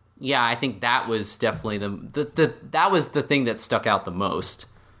yeah, I think that was definitely that was the thing that stuck out the most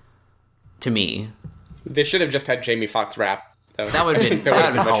to me. They should have just had Jamie Foxx rap. That would have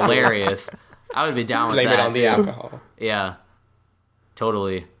been hilarious. I would be down with Blame that. Blame it on the alcohol. Yeah.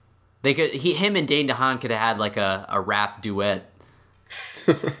 Totally. They could him and Dane DeHaan could have had like a rap duet.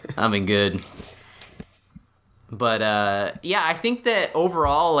 I mean, good. But yeah, I think that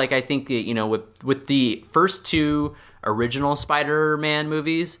overall, like, I think that, you know, with the first two original Spider-Man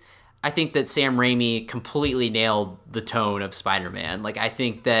movies, I think that Sam Raimi completely nailed the tone of Spider-Man. Like, I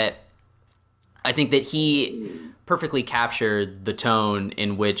think that he perfectly captured the tone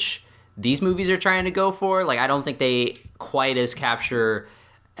in which these movies are trying to go for. Like, I don't think they quite as capture,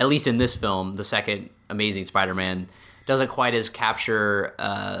 at least in this film, the second Amazing Spider-Man, doesn't quite as capture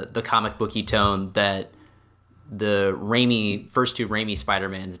the comic booky tone that the first two Raimi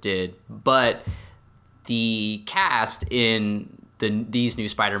Spider-Mans did. But the cast in these new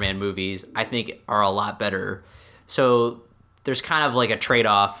Spider-Man movies, I think, are a lot better. So there's kind of like a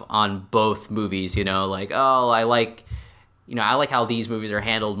trade-off on both movies, you know, like, oh, I like how these movies are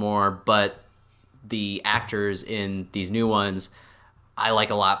handled more, but the actors in these new ones, I like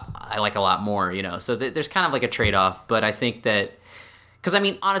a lot more, you know. So there's kind of like a trade-off, but I think that, because I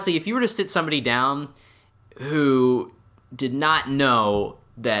mean, honestly, if you were to sit somebody down who did not know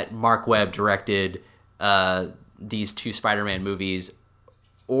that Mark Webb directed these two Spider-Man movies,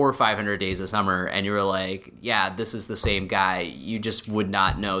 or 500 Days of Summer, and you were like, yeah, this is the same guy, you just would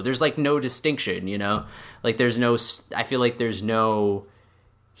not know. There's like no distinction, you know? Like there's no, I feel like there's no,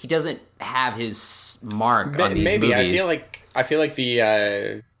 he doesn't have his mark on these movies. I feel like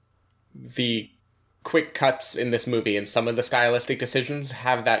the quick cuts in this movie and some of the stylistic decisions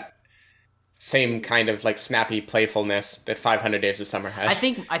have that same kind of like snappy playfulness that 500 Days of Summer has. I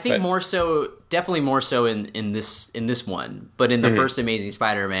think more so, definitely more so in this one. But in the first Amazing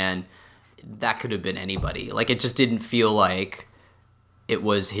Spider-Man, that could have been anybody. Like it just didn't feel like it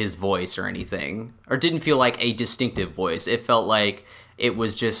was his voice or anything, or didn't feel like a distinctive voice. It felt like it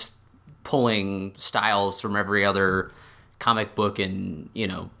was just pulling styles from every other comic book and, you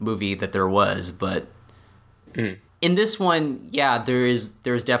know, movie that there was. But in this one, yeah, there's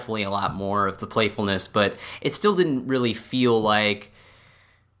definitely a lot more of the playfulness, but it still didn't really feel like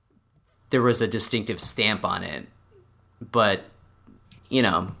there was a distinctive stamp on it. But, you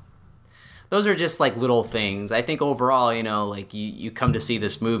know, those are just like little things. I think overall, you know, like you come to see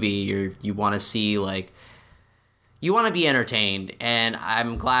this movie, you want to see like, you want to be entertained, and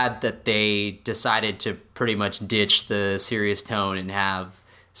I'm glad that they decided to pretty much ditch the serious tone and have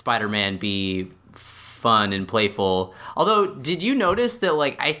Spider-Man be fun and playful. Although, did you notice that,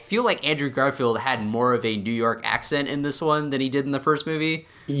 like, I feel like Andrew Garfield had more of a New York accent in this one than he did in the first movie?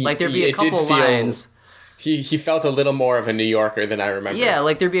 Like, there'd be a couple lines. He felt a little more of a New Yorker than I remember. Yeah,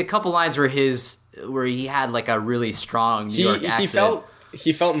 like, there'd be a couple lines where he had, like, a really strong New York accent.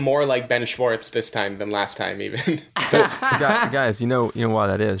 He felt more like Ben Schwartz this time than last time, even. Guys, you know why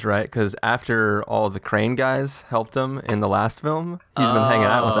that is, right? Because after all the Crane guys helped him in the last film, he's been hanging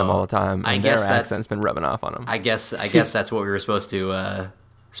out with them all the time, and their accent's been rubbing off on him. I guess that's what we were supposed to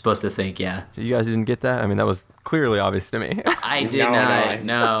think. Yeah. You guys didn't get that? I mean, that was clearly obvious to me. I did not.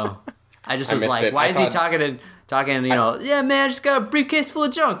 No. I just was like, why is he talking? You know, yeah, man, I just got a briefcase full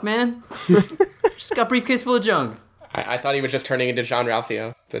of junk, man. Just got a briefcase full of junk. I thought he was just turning into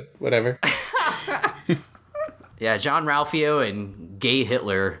Jean-Ralphio, but whatever. Yeah, Jean-Ralphio and Gay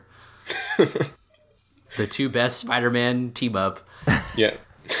Hitler. The two best Spider-Man team-up. Yeah.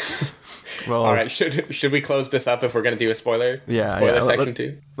 Well, all right, should we close this up if we're going to do a spoiler section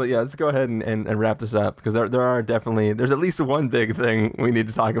too? But yeah, let's go ahead and wrap this up, because there's at least one big thing we need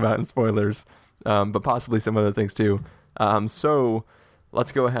to talk about in spoilers, but possibly some other things too. So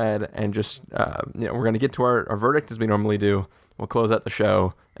let's go ahead and just, we're going to get to our verdict as we normally do. We'll close out the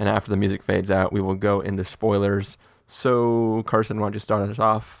show, and after the music fades out, we will go into spoilers. So, Carson, why don't you start us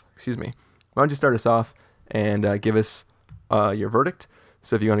off? Why don't you start us off and give us your verdict?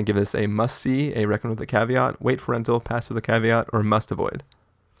 So if you want to give this a must-see, a recommend with a caveat, wait for rental, pass with a caveat, or must avoid?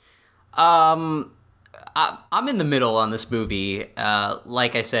 I'm in the middle on this movie.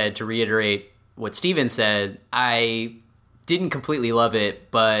 Like I said, to reiterate what Steven said, I didn't completely love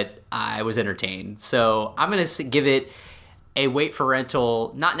it, but I was entertained. So I'm going to give it a wait for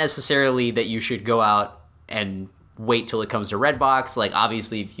rental, not necessarily that you should go out and wait till it comes to Redbox. Like,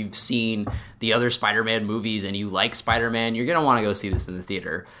 obviously, if you've seen the other Spider-Man movies and you like Spider-Man, you're going to want to go see this in the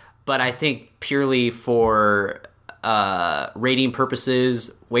theater. But I think purely for rating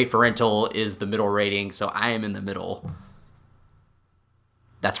purposes, wait for rental is the middle rating, so I am in the middle.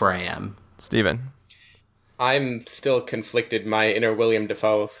 That's where I am. Steven? I'm still conflicted. My inner William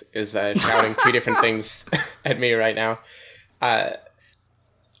Dafoe is shouting two different things at me right now.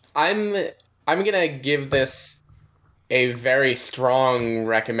 I'm gonna give this a very strong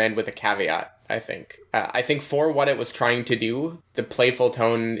recommend with a caveat. I think for what it was trying to do, the playful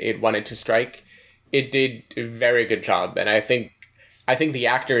tone it wanted to strike, it did a very good job. And I think the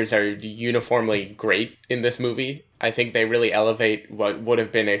actors are uniformly great in this movie. I think they really elevate what would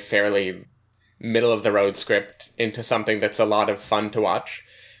have been a fairly middle-of-the-road script into something that's a lot of fun to watch.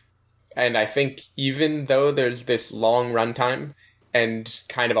 And I think even though there's this long runtime and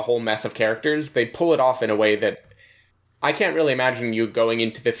kind of a whole mess of characters, they pull it off in a way that I can't really imagine you going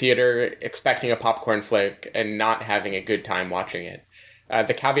into the theater expecting a popcorn flick and not having a good time watching it.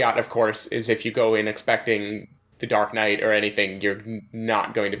 The caveat, of course, is if you go in expecting The Dark Knight or anything, you're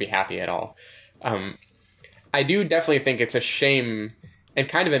not going to be happy at all. I do definitely think it's a shame and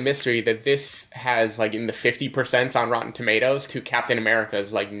kind of a mystery that this has, like, in the 50% on Rotten Tomatoes to Captain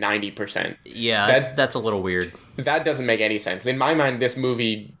America's, like, 90%. Yeah, that's a little weird. That doesn't make any sense. In my mind, this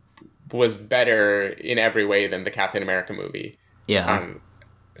movie was better in every way than the Captain America movie. Yeah.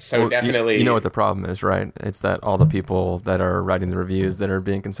 So definitely... You know what the problem is, right? It's that all the people that are writing the reviews that are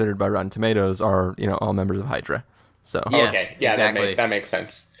being considered by Rotten Tomatoes are, all members of Hydra. So yes, okay. Yeah, exactly. That makes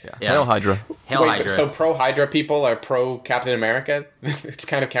sense. Yeah. Hail Hydra. Hail Hydra. So pro Hydra people are pro Captain America? It's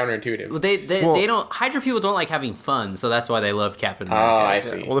kind of counterintuitive. Well, they don't. Hydra people don't like having fun, so that's why they love Captain America. Oh, I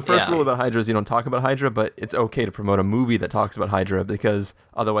see. Well, the first rule about Hydra is you don't talk about Hydra, but it's okay to promote a movie that talks about Hydra because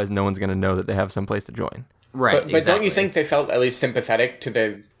otherwise no one's going to know that they have some place to join. Right. But don't you think they felt at least sympathetic to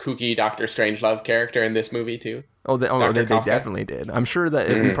the kooky Doctor Strangelove character in this movie too? They definitely did. I'm sure that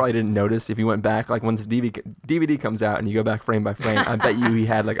we probably didn't notice if you went back, like when this DVD comes out and you go back frame by frame, I bet you he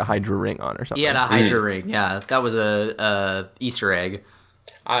had like a Hydra ring on or something. He had a Hydra ring, yeah. That was a Easter egg.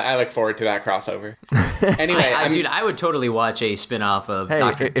 I look forward to that crossover. Anyway, dude, I would totally watch a spin-off of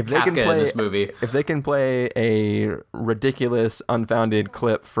Dr. Kafka in this movie. If they can play a ridiculous, unfounded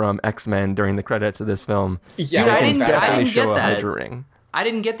clip from X-Men during the credits of this film, yeah, dude, I didn't get that. Hydra ring. I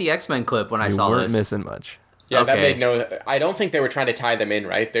didn't get the X-Men clip when I saw this. You weren't missing much. Yeah, okay. That made no... I don't think they were trying to tie them in,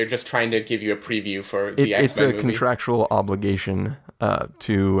 right? They're just trying to give you a preview for the X-Men movie. It's a contractual obligation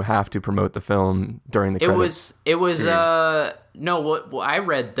to have to promote the film during the credits. It was I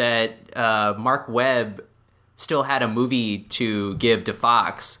read that Mark Webb still had a movie to give to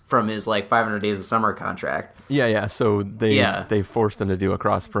Fox from his 500 Days of Summer contract. Yeah. So they forced him to do a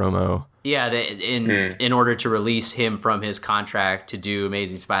cross promo. Yeah, in order to release him from his contract to do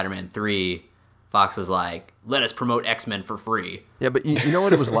Amazing Spider-Man 3, Fox was like, let us promote X-Men for free. Yeah, but you know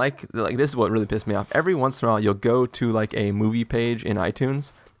what it was like? Like, this is what really pissed me off. Every once in a while, you'll go to a movie page in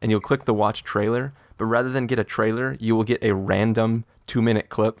iTunes and you'll click the watch trailer, but rather than get a trailer, you will get a random 2-minute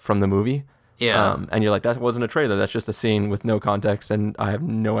clip from the movie. Yeah. And you're like, that wasn't a trailer. That's just a scene with no context, and I have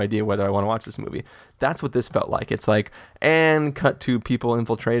no idea whether I want to watch this movie. That's what this felt like. It's like, and cut to people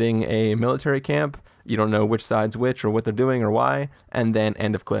infiltrating a military camp. You don't know which side's which or what they're doing or why, and then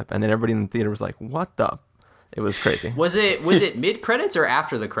end of clip. And then everybody in the theater was like, what the? It was crazy. Was it mid-credits or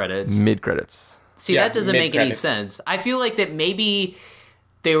after the credits? Mid-credits. See, that doesn't make any sense. I feel like that maybe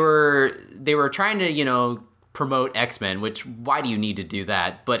they were trying to, promote X-Men, which why do you need to do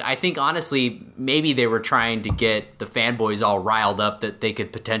that? But I think honestly, maybe they were trying to get the fanboys all riled up that they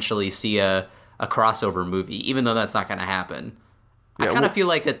could potentially see a crossover movie, even though that's not going to happen. Yeah, I kind of feel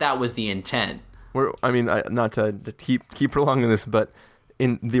like that was the intent. Not to keep prolonging this, but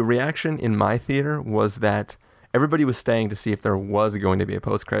in the reaction in my theater was that everybody was staying to see if there was going to be a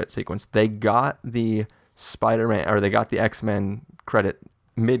post-credit sequence. They got the Spider-Man, or they got the X-Men credit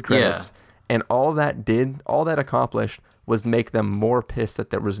mid-credits, and all that accomplished was make them more pissed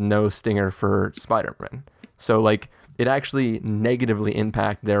that there was no stinger for Spider-Man. So it actually negatively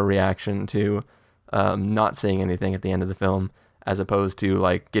impacted their reaction to not seeing anything at the end of the film, as opposed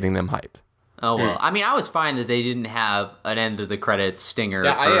to getting them hyped. Oh, well. I was fine that they didn't have an end of the credits stinger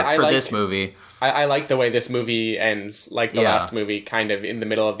for this movie. I like the way this movie ends, like the last movie, kind of in the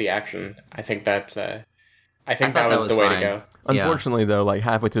middle of the action. I think that was the way to go. Unfortunately, though,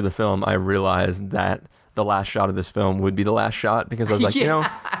 halfway through the film, I realized that the last shot of this film would be the last shot, because I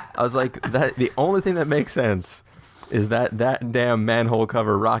was like, that the only thing that makes sense is that damn manhole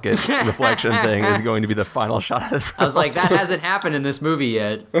cover rocket reflection thing is going to be the final shot of this film. I was like, that hasn't happened in this movie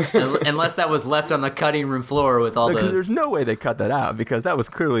yet, unless that was left on the cutting room floor with all the... There's no way they cut that out, because that was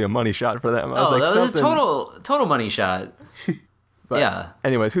clearly a money shot for them. That was a total money shot. But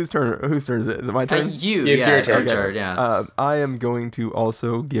anyways, whose turn is it? Is it my turn? It's your turn. Yeah. I am going to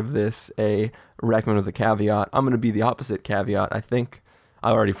also give this a recommend with a caveat. I'm going to be the opposite caveat. I think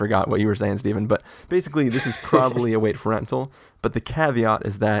I already forgot what you were saying, Stephen, but basically this is probably a wait for rental. But the caveat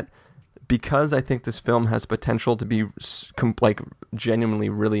is that because I think this film has potential to be genuinely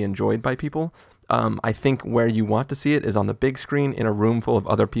really enjoyed by people, I think where you want to see it is on the big screen in a room full of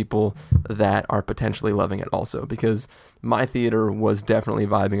other people that are potentially loving it also, because my theater was definitely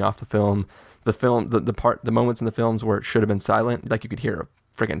vibing off the film. The moments in the films where it should have been silent, you could hear a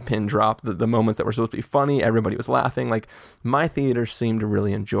freaking pin drop. The moments that were supposed to be funny, everybody was laughing. My theater seemed to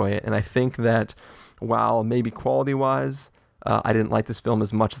really enjoy it. And I think that while maybe quality-wise, I didn't like this film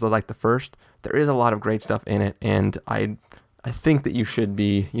as much as I liked the first, there is a lot of great stuff in it, and I think that you should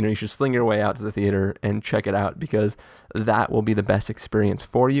you should sling your way out to the theater and check it out, because that will be the best experience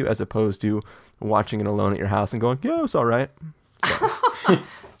for you, as opposed to watching it alone at your house and going, yeah, it's all right. So.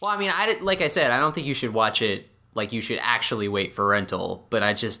 Well, like I said, I don't think you should watch it you should actually wait for rental, but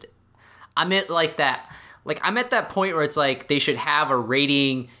I'm at that point where it's they should have a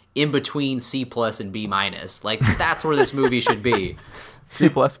rating in between C+ and B-. That's where this movie should be. C++.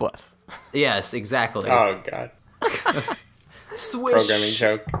 Yes, exactly. Oh, God. Swish. Programming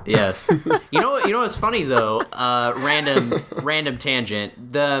joke. Yes. You know what's funny though? Random tangent.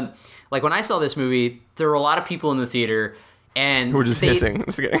 When I saw this movie, there were a lot of people in the theater And We're just hissing.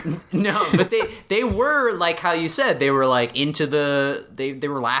 Just kidding. No, but they were like how you said, they were like into they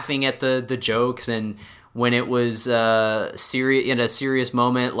were laughing at the jokes, and when it was in a serious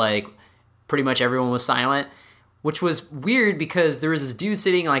moment, like pretty much everyone was silent, which was weird because there was this dude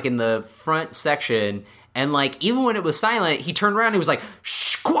sitting like in the front section, and like even when it was silent, he turned around and he was like,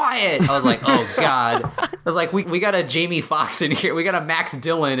 "Shh, quiet." I was like, "Oh God." I was like, we got a Jamie Foxx in here. We got a Max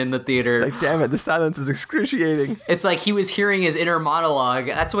Dillon in the theater. It's like, damn it, the silence is excruciating. It's like he was hearing his inner monologue.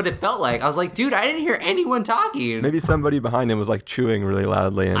 That's what it felt like. I was like, dude, I didn't hear anyone talking. Maybe somebody behind him was like chewing really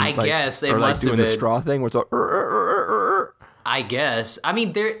loudly. And I like, guess they or must like doing have the been. straw thing where it's like, I guess. I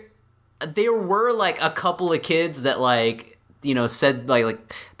mean, there were like a couple of kids that like, you know, said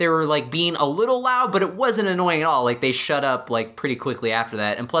like they were like being a little loud, but it wasn't annoying at all. Like they shut up like pretty quickly after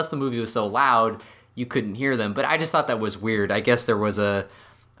that. And plus the movie was so loud, you couldn't hear them. But I just thought that was weird. I guess there was a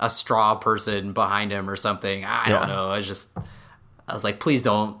straw person behind him or something. I don't know. I was like, please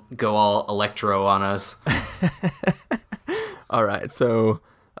don't go all electro on us. All right, so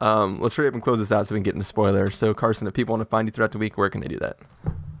let's hurry up and close this out so we can get into spoilers. So Carson, if people want to find you throughout the week, where can they do that?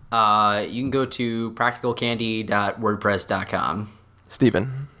 You can go to practicalcandy.wordpress.com.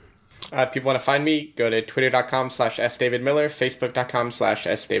 Steven. People want to find me, go to twitter.com/sdavidmiller,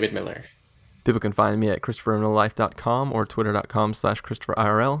 facebook.com/sdavidmiller. People can find me at ChristopherInRealLife.com or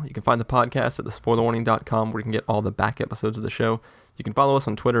twitter.com/ChristopherIRL. You can find the podcast at thespoilerwarning.com, where you can get all the back episodes of the show. You can follow us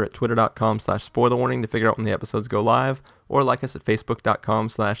on Twitter at twitter.com/spoilerwarning to figure out when the episodes go live, or like us at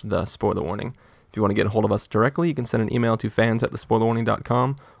facebook.com/thespoilerwarning. If you want to get a hold of us directly, you can send an email to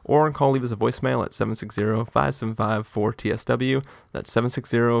fans@thespoilerwarning.com or call, leave us a voicemail at 760-575-4TSW. That's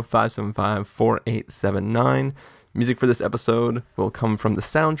 760-575-4879. Music for this episode will come from the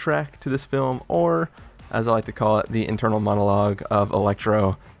soundtrack to this film, or, as I like to call it, the internal monologue of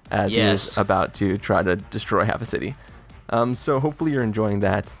Electro as he is about to try to destroy half a city. So hopefully you're enjoying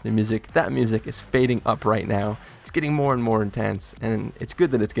that. That music is fading up right now. It's getting more and more intense, and it's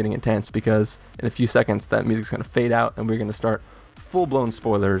good that it's getting intense because in a few seconds that music's going to fade out and we're going to start full-blown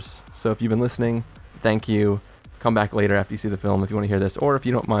spoilers. So if you've been listening, thank you. Come back later after you see the film if you want to hear this, or if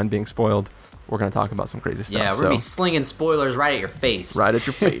you don't mind being spoiled, we're going to talk about some crazy stuff. Yeah, we're going to be slinging spoilers right at your face. Right at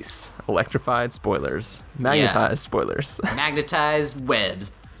your face. Electrified spoilers. Magnetized spoilers. Magnetized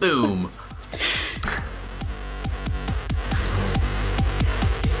webs. Boom.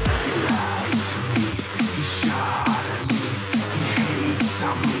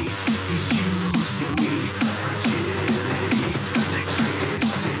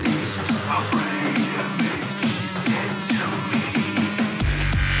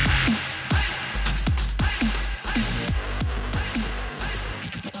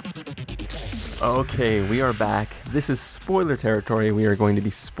 Okay, we are back. This is spoiler territory. We are going to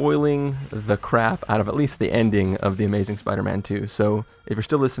be spoiling the crap out of at least the ending of The Amazing Spider-Man 2. So if you're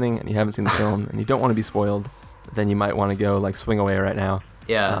still listening and you haven't seen the film and you don't want to be spoiled, then you might want to go like swing away right now.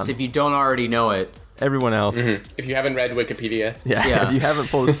 Yeah, so if you don't already know it. Everyone else. Mm-hmm. If you haven't read Wikipedia. Yeah. If you haven't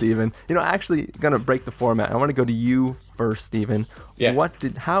pulled Steven. Actually going to break the format. I want to go to you first, Steven. Yeah.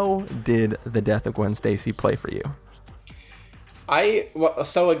 How did the death of Gwen Stacy play for you?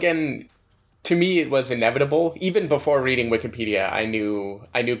 So again, to me, it was inevitable. Even before reading Wikipedia, I knew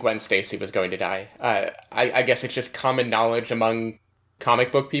Gwen Stacy was going to die. I guess it's just common knowledge among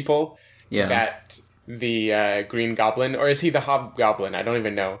comic book people that the Green Goblin, or is he the Hobgoblin? I don't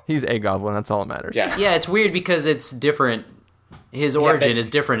even know. He's a goblin. That's all that matters. Yeah, it's weird because it's different. His origin is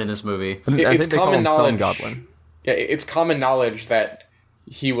different in this movie. I think they call him Sun Goblin. Yeah, it's common knowledge that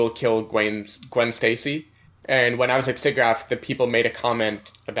he will kill Gwen Stacy. And when I was at SIGGRAPH, the people made a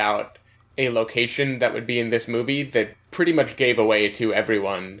comment about a location that would be in this movie that pretty much gave away to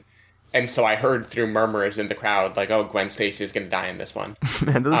everyone. And so I heard through murmurs in the crowd, like, oh, Gwen Stacy is going to die in this one.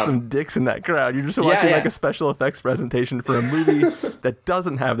 Man, there's some dicks in that crowd. You're just watching like a special effects presentation for a movie that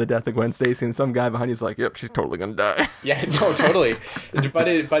doesn't have the death of Gwen Stacy, and some guy behind you is like, yep, she's totally going to die. Yeah, no, totally. But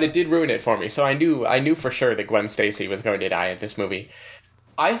it did ruin it for me. So I knew for sure that Gwen Stacy was going to die in this movie.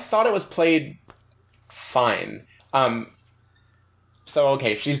 I thought it was played fine. So,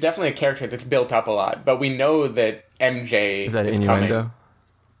 okay, she's definitely a character that's built up a lot, but we know that MJ is that an innuendo? Coming.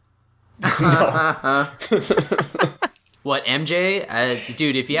 No. What, MJ?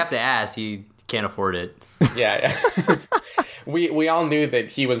 Dude, if you have to ask, you can't afford it. Yeah. We all knew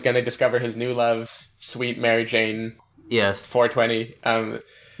that he was going to discover his new love, sweet Mary Jane. Yes. 420.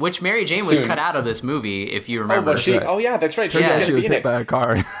 Which Mary Jane was cut out of this movie, if you remember. Oh yeah, that's right. She was hit by a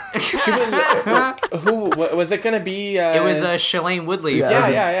car. Who was it going to be? It was Shailene Woodley.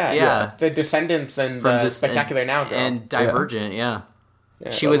 Yeah. The Descendants and Spectacular Now girl. And Divergent,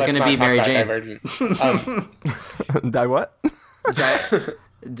 Yeah, she was going to be Mary Jane. Die what?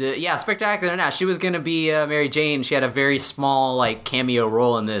 Yeah, Spectacular or not, she was going to be Mary Jane. She had a very small like cameo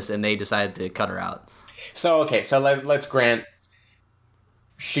role in this, and they decided to cut her out. So let's grant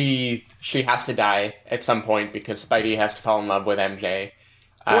she has to die at some point because Spidey has to fall in love with MJ.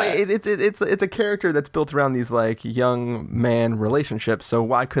 Well, it's a character that's built around these like young man relationships. So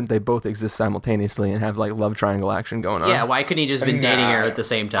why couldn't they both exist simultaneously and have like love triangle action going on? Yeah, why couldn't he just been dating her at the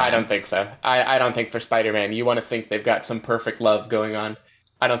same time? I don't think so. I don't think for Spider-Man, you want to think they've got some perfect love going on.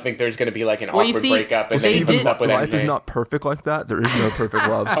 I don't think there's going to be like an awkward breakup and then he comes up with life MJ. is not perfect like that. There is no perfect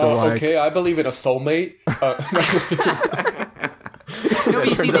love. So okay, I believe in a soulmate. No, but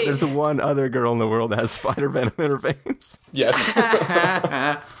you see, there's one other girl in the world that has spider venom in her veins. Yes.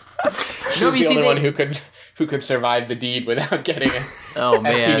 She's the only one who could survive the deed without getting an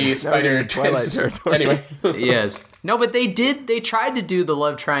STD spider Twilight territory. Anyway. Yes. No, but they tried to do the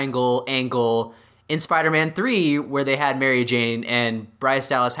love triangle angle in Spider-Man 3 where they had Mary Jane and Bryce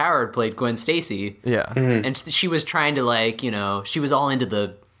Dallas Howard played Gwen Stacy. Yeah. Mm-hmm. And she was trying to like, she was all into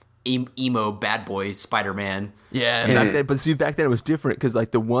the emo bad boy Spider-Man. Yeah, and back then it was different because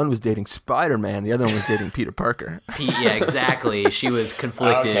like the one was dating Spider-Man, the other one was dating Peter Parker. Yeah, exactly. She was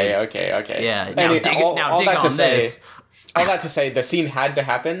conflicted. Okay. Yeah. Now dig on this. All that to say, the scene had to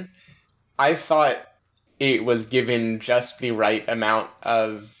happen. I thought it was given just the right amount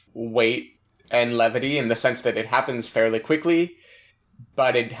of weight and levity in the sense that it happens fairly quickly,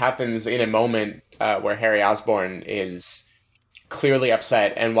 but it happens in a moment where Harry Osborn is clearly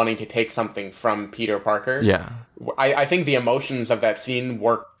upset and wanting to take something from Peter Parker. Yeah. I think the emotions of that scene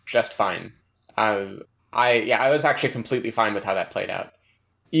work just fine. I was actually completely fine with how that played out.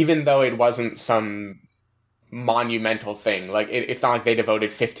 Even though it wasn't some monumental thing. Like, it's not like they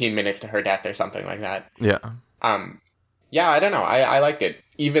devoted 15 minutes to her death or something like that. Yeah. Yeah, I don't know. I liked it.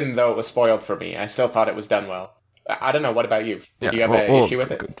 Even though it was spoiled for me, I still thought it was done well. I don't know. What about you? Did you have an issue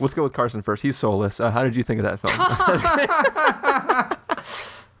with it? Let's go with Carson first. He's soulless. How did you think of that film?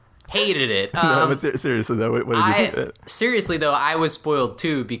 Hated it. No, but seriously though, what did you think of it? Seriously though, I was spoiled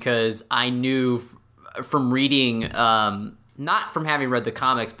too because I knew from reading, not from having read the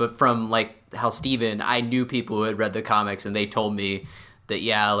comics, but from like how I knew people who had read the comics and they told me that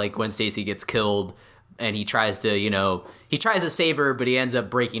like Gwen Stacy gets killed and he tries to save her, but he ends up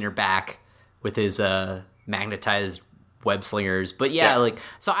breaking her back with his magnetized web slingers. But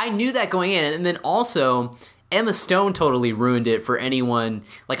so I knew that going in, and then also Emma Stone totally ruined it for anyone.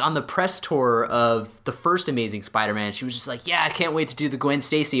 Like on the press tour of the first Amazing Spider-Man, she was just like, I can't wait to do the Gwen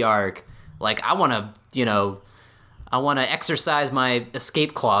Stacy arc. Like I want to exercise my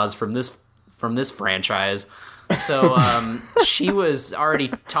escape clause from this franchise. So she was already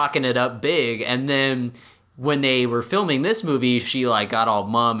talking it up big, and then when they were filming this movie, she like got all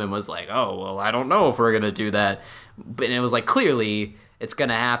mum and was like, "Oh, well, I don't know if we're gonna do that," but it was like clearly it's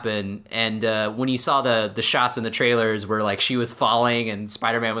gonna happen. And when you saw the shots in the trailers where like she was falling and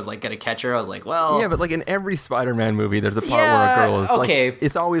Spider-Man was like gonna catch her, I was like, well, yeah, but like in every Spider-Man movie, there's a part where a girl is okay. Like,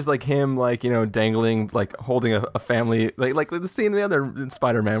 it's always like him, like dangling, like holding a family, like the scene in the other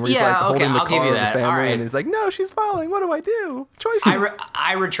Spider-Man where he's like holding the I'll car give you of the that. family, All right. and he's like, no, she's falling. What do I do? Choices.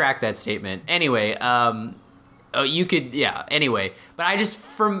 I retract that statement. Anyway, you could, anyway. But I just,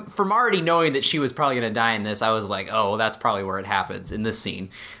 from already knowing that she was probably going to die in this, I was like, oh, well, that's probably where it happens, in this scene.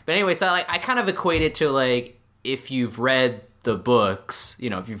 But anyway, so I kind of equate it to, like, if you've read the books,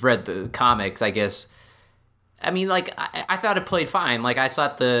 if you've read the comics, I guess. I mean, like, I thought it played fine. Like, I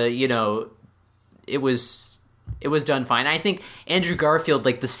thought it was done fine. I think Andrew Garfield,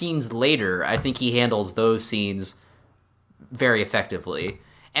 like, the scenes later, I think he handles those scenes very effectively.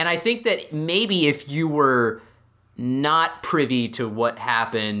 And I think that maybe if you were not privy to what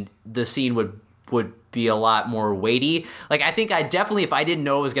happened, the scene would be a lot more weighty. Like, I think I definitely, if I didn't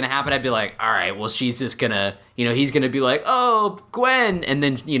know what was going to happen, I'd be like, all right, well, she's just going to, he's going to be like, oh, Gwen. And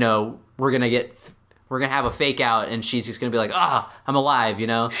then, we're going to have a fake out and she's just going to be like, I'm alive,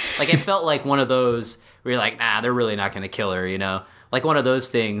 Like, it felt like one of those where you're like, nah, they're really not going to kill her, Like one of those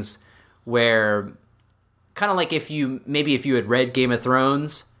things where kind of like if you had read Game of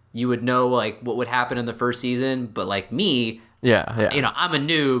Thrones, you would know like what would happen in the first season, but like me, I'm a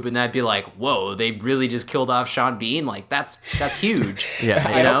noob, and I'd be like, whoa, they really just killed off Sean Bean? Like that's huge.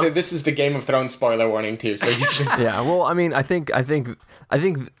 I don't think this is the Game of Thrones spoiler warning too, so you should. Yeah, well, I mean, I think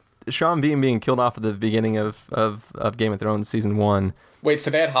Sean Bean being killed off at the beginning of Game of Thrones season 1. Wait,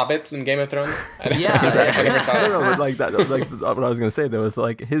 so they had hobbits in Game of Thrones? I never saw that. No, but like that, like what I was gonna say though is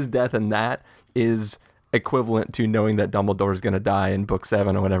like his death in that is equivalent to knowing that Dumbledore's gonna die in book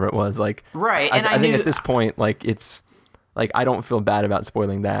 7 or whatever it was. Like, right, and I think at this point, like it's Like, I don't feel bad about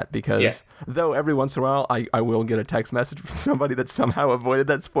spoiling that because though every once in a while I will get a text message from somebody that somehow avoided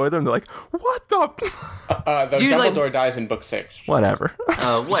that spoiler and they're like, what the? Dude, Dumbledore dies in book 6. Whatever.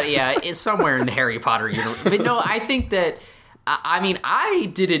 Yeah, it's somewhere in the Harry Potter universe. But no, I think that, I mean,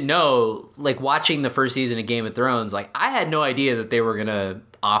 I didn't know, like, watching the first season of Game of Thrones, like, I had no idea that they were going to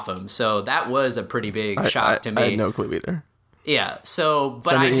off him. So that was a pretty big shock to me. I had no clue either. Yeah, so,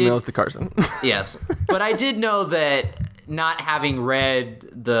 but Send I did... emails to Carson. Yes, but I did know that not having read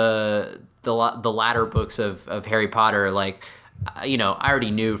the latter books of Harry Potter, like, you know, I already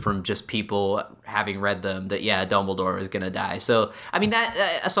knew from just people having read them that, yeah, Dumbledore was going to die. So, I mean,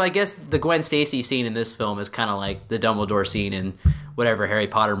 so I guess the Gwen Stacy scene in this film is kind of like the Dumbledore scene in whatever Harry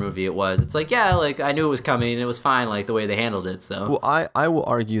Potter movie it was. It's like, yeah, like, I knew it was coming, and it was fine, like, the way they handled it, so. Well, I will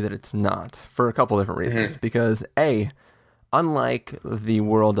argue that it's not, for a couple different reasons. Because, A, unlike the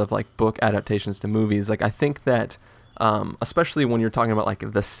world of, like, book adaptations to movies, like, I think that, especially when you're talking about, like,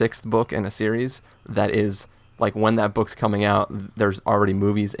 the 6th book in a series that is... like when that book's coming out, there's already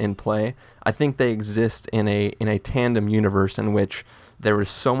movies in play. I think they exist in a tandem universe in which there is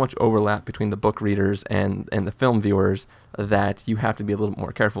so much overlap between the book readers and the film viewers that you have to be a little bit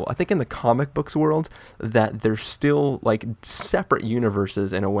more careful. I think in the comic books world that there's still like separate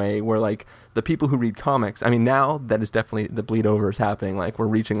universes in a way where like the people who read comics, I mean now that is definitely the bleed over is happening. Like we're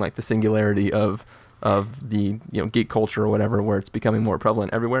reaching like the singularity of the, you know, geek culture or whatever, where it's becoming more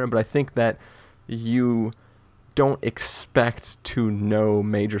prevalent everywhere. But I think that you don't expect to know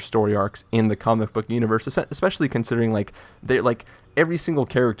major story arcs in the comic book universe, especially considering like they like every single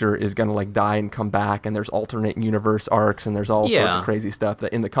character is gonna like die and come back, and there's alternate universe arcs, and there's all sorts of crazy stuff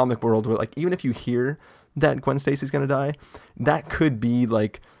that in the comic world, where like even if you hear that Gwen Stacy's gonna die, that could be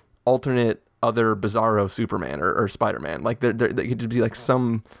like alternate other Bizarro Superman or Spider-Man. Like there could just be like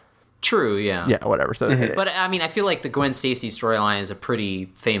some. True, yeah. Yeah, whatever. So, but I mean, I feel like the Gwen Stacy storyline is a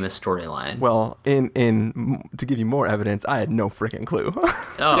pretty famous storyline. Well, in to give you more evidence, I had no freaking clue.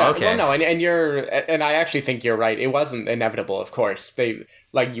 Okay. Well, no, and I actually think you're right. It wasn't inevitable, of course. They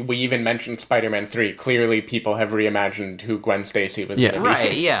we even mentioned Spider-Man 3. Clearly, people have reimagined who Gwen Stacy was. Yeah,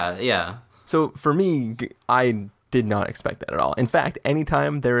 right. Yeah. So for me, I did not expect that at all. In fact,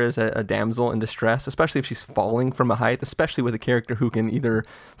 anytime there is a damsel in distress, especially if she's falling from a height, especially with a character who can either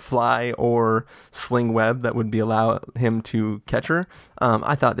fly or sling web that would allow him to catch her,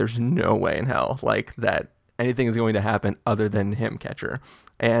 I thought there's no way in hell like that anything is going to happen other than him catch her.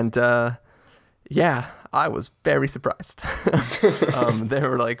 And yeah, I was very surprised. There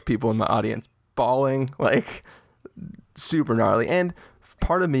were like people in my audience bawling, like super gnarly. And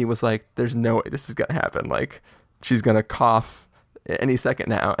part of me was like, there's no way this is going to happen. Like, she's going to cough any second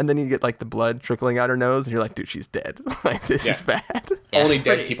now. And then you get like the blood trickling out her nose and you're like, dude, she's dead. Like, this is bad. Yeah, only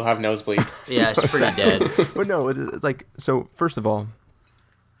dead people have nosebleeds. Yeah, she's pretty dead. But no, it's like, so first of all,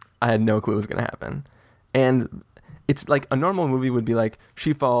 I had no clue what was going to happen. And it's like a normal movie would be like,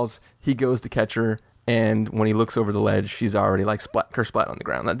 she falls, he goes to catch her, and when he looks over the ledge, she's already like splat on the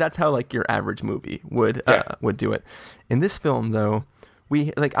ground. That's how like your average movie would do it. In this film, though,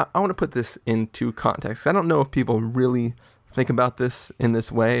 I want to put this into context. I don't know if people really think about this in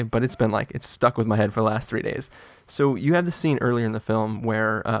this way, but it's stuck with my head for the last 3 days. So you have the scene earlier in the film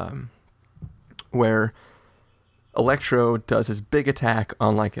where Electro does his big attack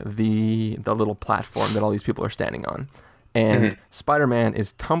on like the little platform that all these people are standing on. And Spider-Man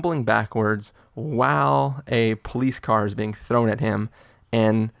is tumbling backwards while a police car is being thrown at him,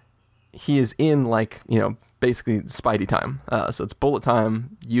 and he is in like, you know, basically Spidey time. So it's bullet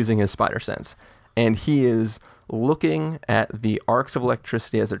time using his spider sense. And he is looking at the arcs of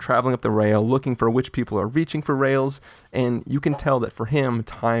electricity as they're traveling up the rail, looking for which people are reaching for rails. And you can tell that for him,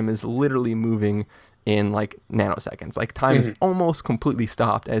 time is literally moving in like nanoseconds. Like time is almost completely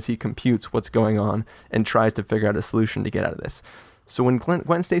stopped as he computes what's going on and tries to figure out a solution to get out of this. So when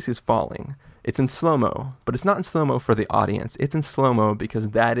Gwen Stacy is falling, it's in slow-mo, but it's not in slow-mo for the audience. It's in slow-mo because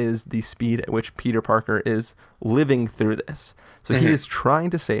that is the speed at which Peter Parker is living through this. So he is trying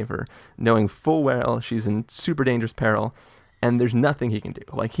to save her, knowing full well she's in super dangerous peril, and there's nothing he can do.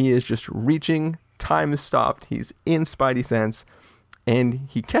 Like, he is just reaching, time is stopped, he's in Spidey sense, and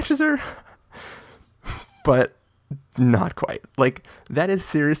he catches her, but not quite. Like, that is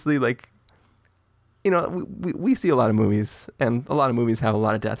seriously, like, you know, we see a lot of movies, and a lot of movies have a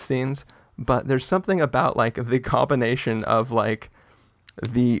lot of death scenes, but there's something about like the combination of like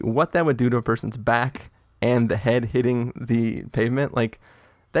what that would do to a person's back and the head hitting the pavement. Like,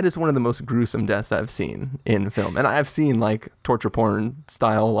 that is one of the most gruesome deaths I've seen in film. And I've seen like torture porn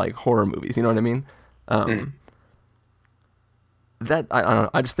style, like horror movies, you know what I mean? that I don't know.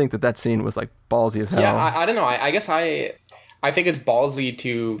 I just think that scene was like ballsy as hell. Yeah, I don't know. I guess I think it's ballsy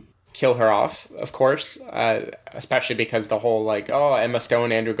to kill her off, of course, especially because the whole like, oh, Emma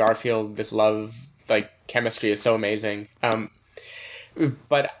Stone, Andrew Garfield, this love like chemistry is so amazing.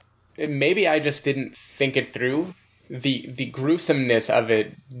 But maybe I just didn't think it through. The gruesomeness of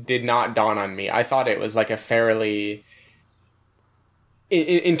it did not dawn on me. I thought it was like a fairly,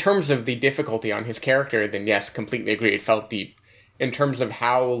 in terms of the difficulty on his character, then yes, completely agree. It felt deep. In terms of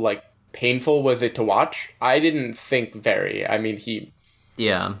how like painful was it to watch, I didn't think very. I mean, he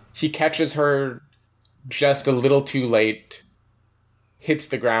catches her just a little too late, hits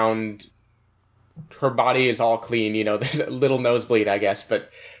the ground. Her body is all clean, you know, there's a little nosebleed, I guess, but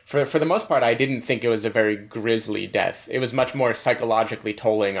for the most part, I didn't think it was a very grisly death. It was much more psychologically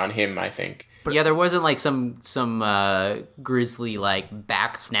tolling on him, I think. But, yeah, there wasn't like some grisly like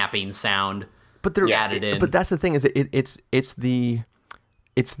back snapping sound added in. But that's the thing, is it's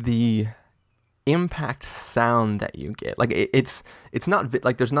the impact sound that you get. Like it's not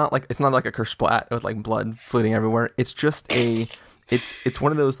like there's not like, it's not like a kersplat with like blood floating everywhere. It's just it's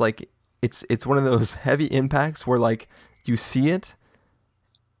one of those like it's one of those heavy impacts where like you see it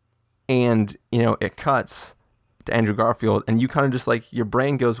and you know it cuts to Andrew Garfield and you kind of just like your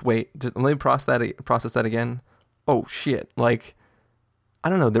brain goes, wait, let me process that again. Oh shit. Like I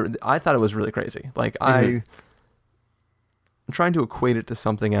don't know, I thought it was really crazy. Like I'm trying to equate it to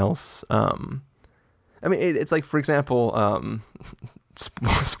something else. I mean, it's like, for example,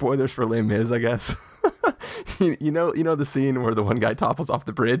 spoilers for Les Mis, I guess. you know the scene where the one guy topples off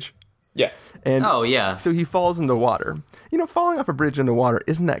the bridge? Yeah. And oh, yeah. So he falls into water. You know, falling off a bridge into water,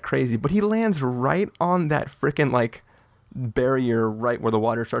 isn't that crazy? But he lands right on that freaking, like, barrier right where the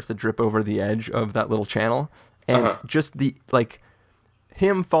water starts to drip over the edge of that little channel. And just the, like,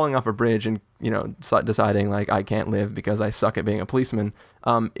 him falling off a bridge and, you know, deciding, like, I can't live because I suck at being a policeman,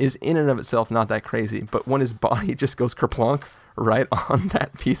 is in and of itself not that crazy. But when his body just goes kerplunk right on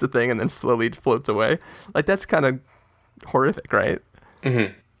that piece of thing and then slowly floats away, like, that's kind of horrific, right?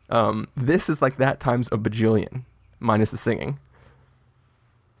 Mm-hmm. This is like that times a bajillion, minus the singing.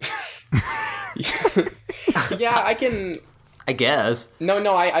 Yeah, I guess.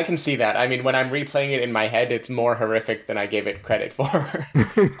 No, I can see that. I mean, when I'm replaying it in my head, it's more horrific than I gave it credit for,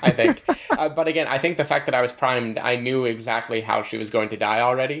 I think. But again, I think the fact that I was primed, I knew exactly how she was going to die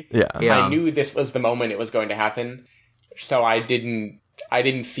already. Yeah. I knew this was the moment it was going to happen, so I didn't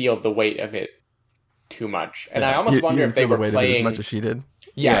feel the weight of it too much. And I almost wonder if they were playing as much as she did.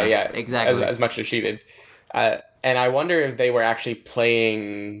 Yeah, exactly. As much as she did. And I wonder if they were actually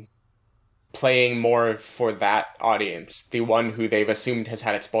playing more for that audience, the one who they've assumed has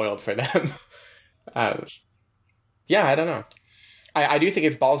had it spoiled for them. Yeah, I don't know. I do think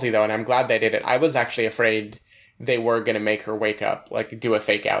it's ballsy, though, and I'm glad they did it. I was actually afraid they were going to make her wake up, like, do a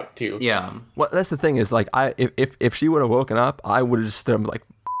fake out, too. Yeah. Well, that's the thing is, like, if she would have woken up, I would have just stood like,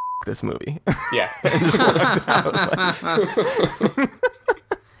 this movie. Yeah. And just walked out.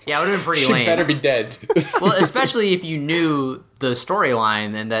 Yeah, it would have been pretty she lame. She better be dead. Well, especially if you knew the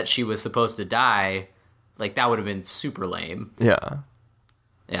storyline and that she was supposed to die, like, that would have been super lame. Yeah.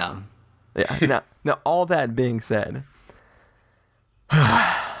 Yeah. Yeah. Now, all that being said,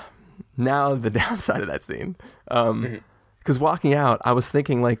 now the downside of that scene. Because walking out, I was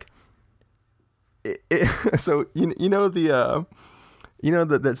thinking, like, so, you know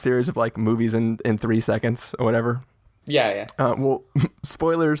that series of, like, movies in 3 seconds or whatever? Yeah. Well,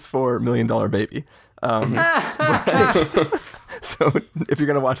 spoilers for $1 Million Baby. So if you're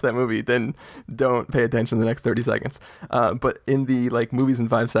going to watch that movie, then don't pay attention to the next 30 seconds. But in the, like, movies in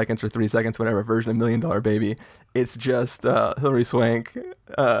 5 seconds or 3 seconds, whatever, version of $1 Million Baby, it's just Hilary Swank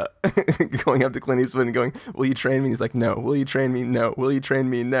going up to Clint Eastwood and going, will you train me? He's like, no. Will you train me? No. Will you train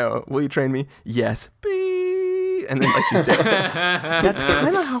me? No. Will you train me? Yes. Beep. And then, like, she's dead. That's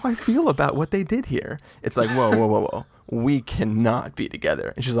kind of how I feel about what they did here. It's like, whoa. We cannot be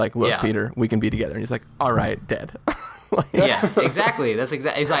together. And she's like, look, Peter, we can be together. And he's like, all right, dead. Like, yeah, exactly. That's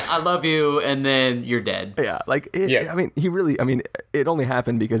exactly. He's like, I love you, and then you're dead. Yeah, like, I mean, it only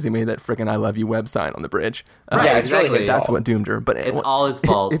happened because he made that frickin' I love you web sign on the bridge. Right, exactly. Really that's what doomed her. But it's all his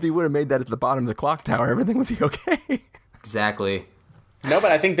fault. If he would have made that at the bottom of the clock tower, everything would be okay. Exactly. No,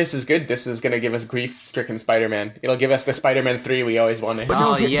 but I think this is good. This is going to give us grief-stricken Spider-Man. It'll give us the Spider-Man 3 we always wanted.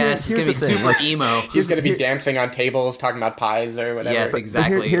 Yes, it's going to be super emo. He's going to be dancing on tables, talking about pies or whatever. Yes,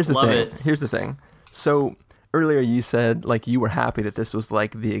 exactly. Here's the Love thing. it. Here's the thing. So earlier you said, like, you were happy that this was,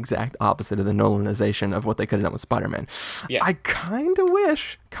 like, the exact opposite of the Nolanization of what they could have done with Spider-Man. Yeah. I kind of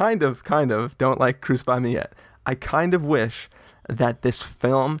wish, kind of, don't, like, crucify me yet. I kind of wish that this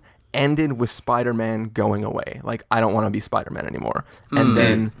film ended with Spider-Man going away. Like, I don't want to be Spider-Man anymore. And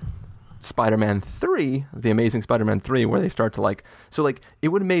then Spider-Man 3, The Amazing Spider-Man 3, where they start to like, so like, it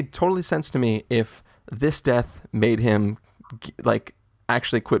would have made totally sense to me if this death made him like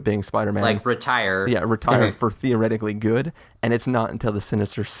actually quit being Spider-Man. Like retire. Yeah, retire for theoretically good. And it's not until the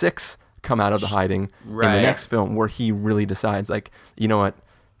Sinister Six come out of the hiding in the next film where he really decides, like, you know what,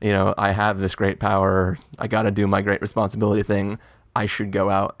 I have this great power. I got to do my great responsibility thing. I should go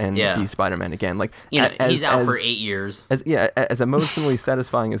out and be Spider-Man again. Like, he's out for 8 years. As emotionally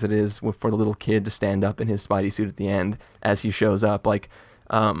satisfying as it is for the little kid to stand up in his Spidey suit at the end as he shows up, like,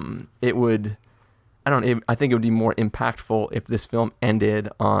 it would, I think it would be more impactful if this film ended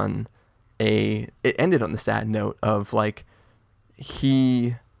on the sad note of, like,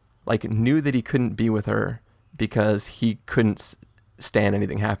 he, like, knew that he couldn't be with her because he couldn't stand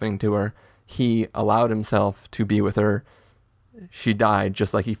anything happening to her. He allowed himself to be with her. She died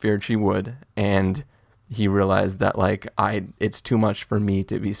just like he feared she would, and he realized that, like, it's too much for me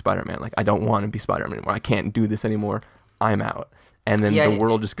to be Spider-Man. Like, I don't want to be Spider-Man anymore. I can't do this anymore. I'm out. And then the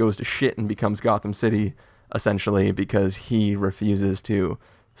world just goes to shit and becomes Gotham City, essentially, because he refuses to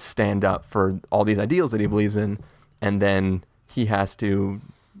stand up for all these ideals that he believes in, and then he has to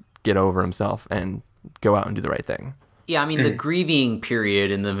get over himself and go out and do the right thing. Yeah, I mean, the grieving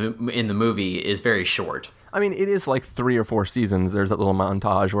period in the movie is very short. I mean, it is like 3 or 4 seasons. There's that little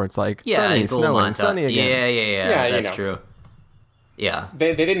montage where it's like, sunny, it's snowing, sunny again. Yeah, that's true. Yeah.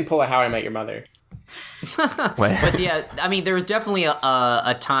 They didn't pull a How I Met Your Mother. But yeah, I mean, there was definitely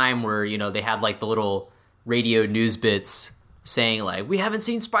a time where, they had like the little radio news bits saying like, we haven't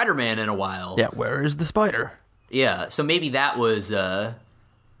seen Spider-Man in a while. Yeah, where is the spider? Yeah, so maybe that was, so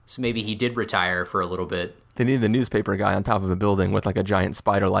maybe he did retire for a little bit. They needed the newspaper guy on top of a building with like a giant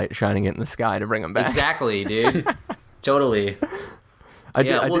spider light shining it in the sky to bring him back. Exactly, dude. Totally.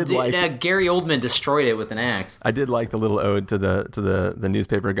 Gary Oldman destroyed it with an axe. I did like the little ode to the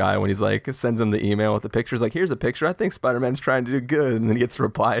newspaper guy when he's like, sends him the email with the pictures, like, here's a picture, I think Spider-Man's trying to do good, and then he gets a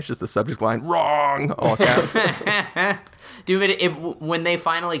reply, it's just the subject line, wrong, all caps. Dude, when they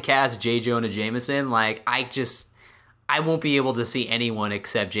finally cast J. Jonah Jameson, like, I won't be able to see anyone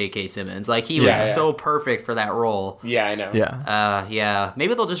except J.K. Simmons. Like, he was so perfect for that role. Yeah, I know. Yeah.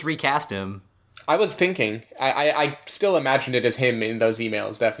 Maybe they'll just recast him. I was thinking. I still imagined it as him in those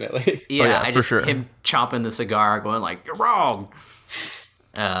emails, definitely. Yeah, him chomping the cigar, going like, "You're wrong."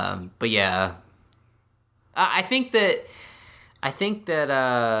 But yeah, I think that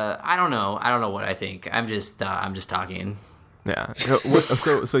I don't know what I think. I'm just talking. Yeah.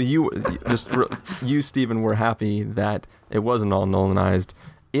 So you, Stephen, were happy that it wasn't all Nolanized.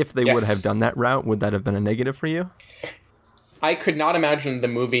 If they would have done that route, would that have been a negative for you? I could not imagine the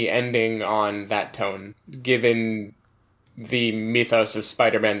movie ending on that tone, given the mythos of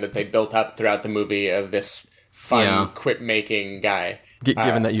Spider-Man that they built up throughout the movie of this fun, quip-making guy.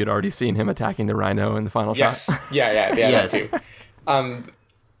 Given that you'd already seen him attacking the Rhino in the final shot. Yeah, yes. That too.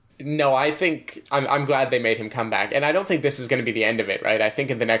 No, I think I'm glad they made him come back, and I don't think this is going to be the end of it, right? I think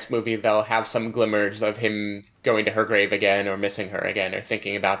in the next movie they'll have some glimmers of him going to her grave again, or missing her again, or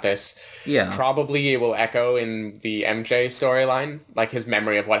thinking about this. Yeah, probably it will echo in the MJ storyline, like his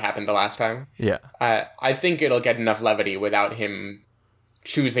memory of what happened the last time. Yeah, I think it'll get enough levity without him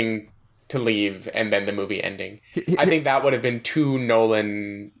choosing to leave and then the movie ending. I think that would have been too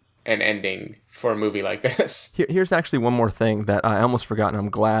Nolan an ending for a movie like this. Here's actually one more thing that I almost forgot, and I'm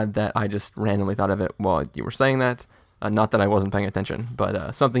glad that I just randomly thought of it while you were saying that. Not that I wasn't paying attention,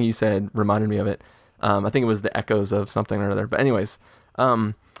 but something you said reminded me of it. I think it was the echoes of something or other. But anyways,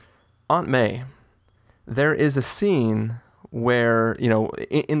 Aunt May, there is a scene where,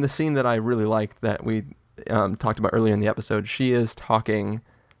 in the scene that I really liked that we talked about earlier in the episode, she is talking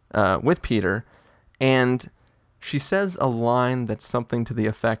with Peter, and she says a line that's something to the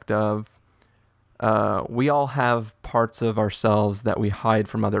effect of, we all have parts of ourselves that we hide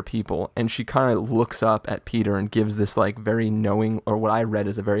from other people. And she kind of looks up at Peter and gives this like very knowing, or what I read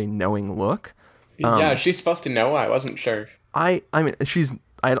as a very knowing look. Yeah, she's supposed to know. I wasn't sure. I mean,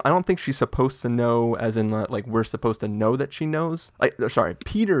 I don't think she's supposed to know as in like we're supposed to know that she knows.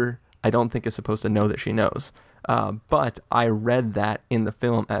 Peter, I don't think is supposed to know that she knows. But I read that in the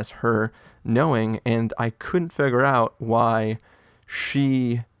film as her knowing, and I couldn't figure out why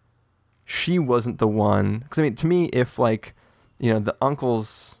she wasn't the one. Because I mean, to me, if like, the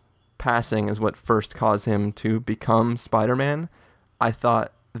uncle's passing is what first caused him to become Spider-Man, I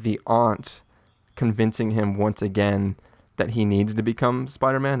thought the aunt convincing him once again that he needs to become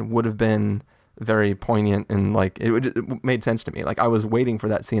Spider-Man would have been very poignant, and like it made sense to me. Like I was waiting for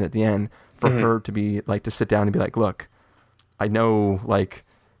that scene at the end for her to be like, to sit down and be like, look, I know like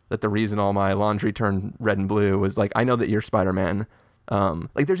that the reason all my laundry turned red and blue was like, I know that you're Spider-Man.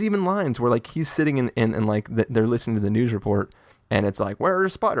 Like there's even lines where like he's sitting in like they're listening to the news report and it's like,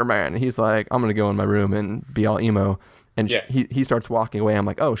 where's Spider-Man? And he's like, I'm going to go in my room and be all emo. And he starts walking away. I'm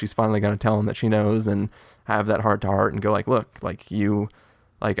like, oh, she's finally going to tell him that she knows and have that heart to heart and go like, look, like you,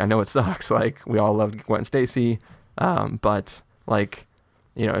 like, I know it sucks. Like we all loved Gwen Stacy. But like,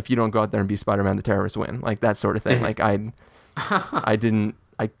 you know, if you don't go out there and be Spider-Man, the terrorists win, like that sort of thing. Like I couldn't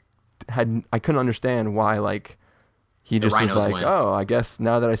understand why, like, he just was like, oh, I guess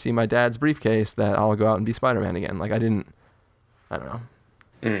now that I see my dad's briefcase that I'll go out and be Spider-Man again. Like I don't know.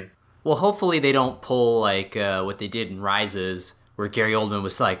 Well, hopefully they don't pull like what they did in Rises, where Gary Oldman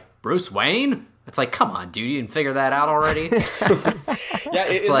was like, Bruce Wayne? It's like, come on, dude, you didn't figure that out already? Yeah,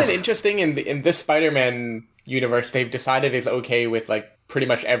 isn't it interesting in this Spider-Man universe, they've decided it's okay with like pretty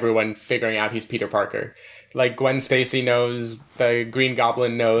much everyone figuring out he's Peter Parker. Like Gwen Stacy knows, the Green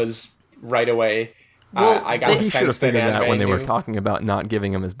Goblin knows right away. Well, I got he should have figured that when they were talking about not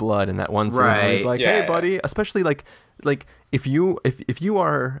giving him his blood in that one scene. Where he's like, hey, buddy, especially like if you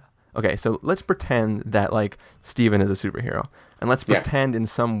are okay, so let's pretend that like Steven is a superhero, and let's pretend in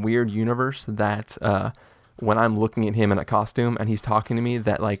some weird universe that when I'm looking at him in a costume and he's talking to me,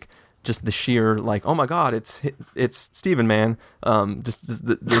 that like just the sheer like, oh my god, it's Steven, man. Just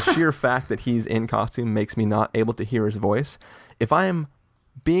the sheer fact that he's in costume makes me not able to hear his voice. If I am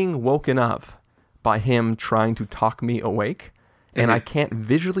being woken up by him trying to talk me awake, and I can't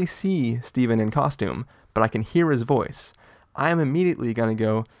visually see Steven in costume, but I can hear his voice, I am immediately going to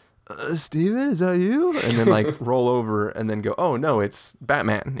go, Steven, is that you? And then like roll over and then go, oh no, it's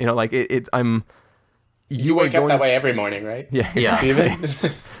Batman. You know, like I'm... You wake up that way every morning, right? Yeah.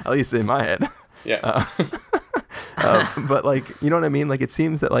 Steven? At least in my head. Yeah. But like, you know what I mean? Like it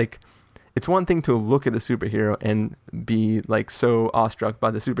seems that like, it's one thing to look at a superhero and be like so awestruck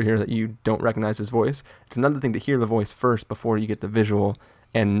by the superhero that you don't recognize his voice. It's another thing to hear the voice first before you get the visual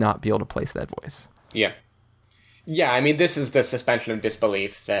and not be able to place that voice. Yeah. Yeah, I mean, this is the suspension of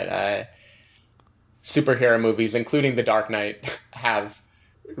disbelief that superhero movies, including The Dark Knight, have,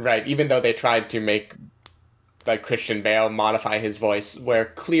 right? Even though they tried to make like Christian Bale modify his voice, where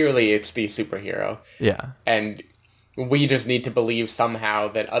clearly it's the superhero. Yeah. And we just need to believe somehow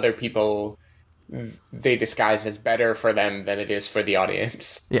that other people, they disguise as better for them than it is for the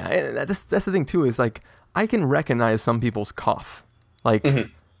audience. Yeah, that's the thing too, is like, I can recognize some people's cough. Like,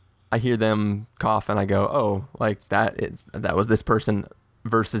 I hear them cough and I go, oh, like that was this person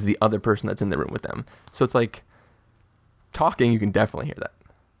versus the other person that's in the room with them. So it's like, talking, you can definitely hear that.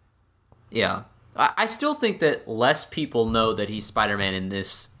 Yeah. I still think that less people know that he's Spider-Man in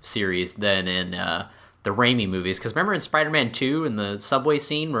this series than in the Raimi movies. Because remember in Spider-Man 2, in the subway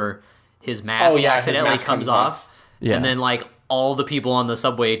scene where his mask accidentally comes off? Yeah. And then like all the people on the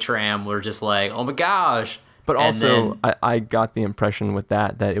subway tram were just like, oh my gosh. But also, I got the impression with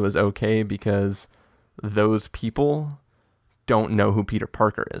that it was okay because those people don't know who Peter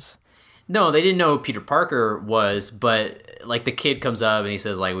Parker is. No, they didn't know who Peter Parker was, but like the kid comes up and he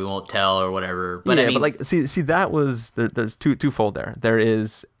says like, we won't tell or whatever. But yeah, I mean, but like see that was there's twofold there. There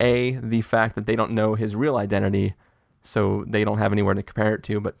is the fact that they don't know his real identity, so they don't have anywhere to compare it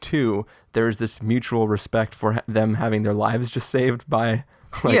to. But two, there's this mutual respect for them having their lives just saved by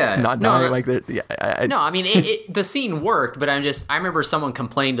not dying. Like I mean, the scene worked, but I remember someone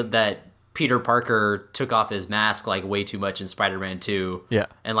complained that Peter Parker took off his mask like way too much in Spider-Man 2. Yeah.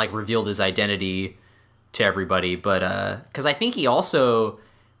 And like revealed his identity to everybody. But because I think he also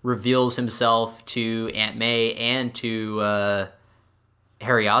reveals himself to Aunt May and to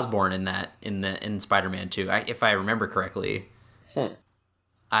Harry Osborn in Spider-Man 2, if I remember correctly.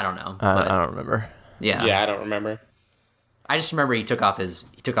 I don't know. I don't remember. Yeah. Yeah, I don't remember. I just remember he took off his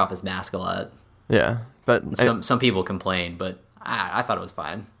mask a lot. Yeah, but some people complained, but I thought it was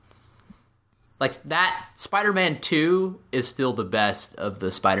fine. Like that, Spider-Man 2 is still the best of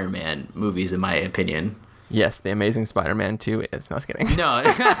the Spider-Man movies, in my opinion. Yes, the Amazing Spider-Man 2 is. No, I was kidding. No.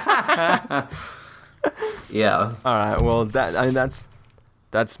 Yeah. All right. Well,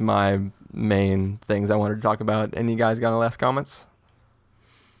 that's my main things I wanted to talk about. Any guys got any last comments?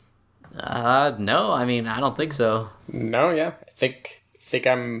 No. I mean, I don't think so. No. Yeah. I think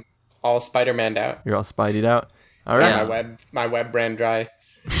I'm all Spider-Man'd out. You're all Spidey'd out. All right. Yeah. My web ran dry.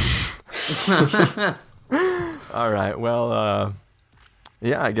 All right. Well,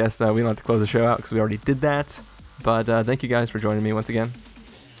 yeah, I guess we don't have to close the show out because we already did that. But thank you guys for joining me once again.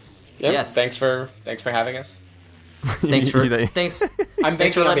 Yep, yes. Thanks for having us. Thanks. I'm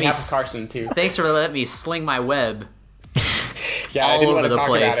thanks for on behalf of Carson too. Thanks for letting me sling my web. Yeah, I all didn't over want to the talk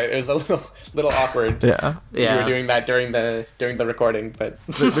place. about it. It was a little awkward. Yeah. We were doing that during the recording, but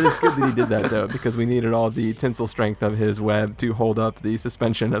But it's good that he did that, though, because we needed all the tensile strength of his web to hold up the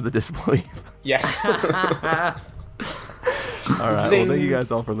suspension of the disbelief. yes. All right. Well, thank you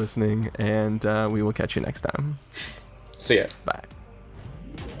guys all for listening, and we will catch you next time. See ya. Bye.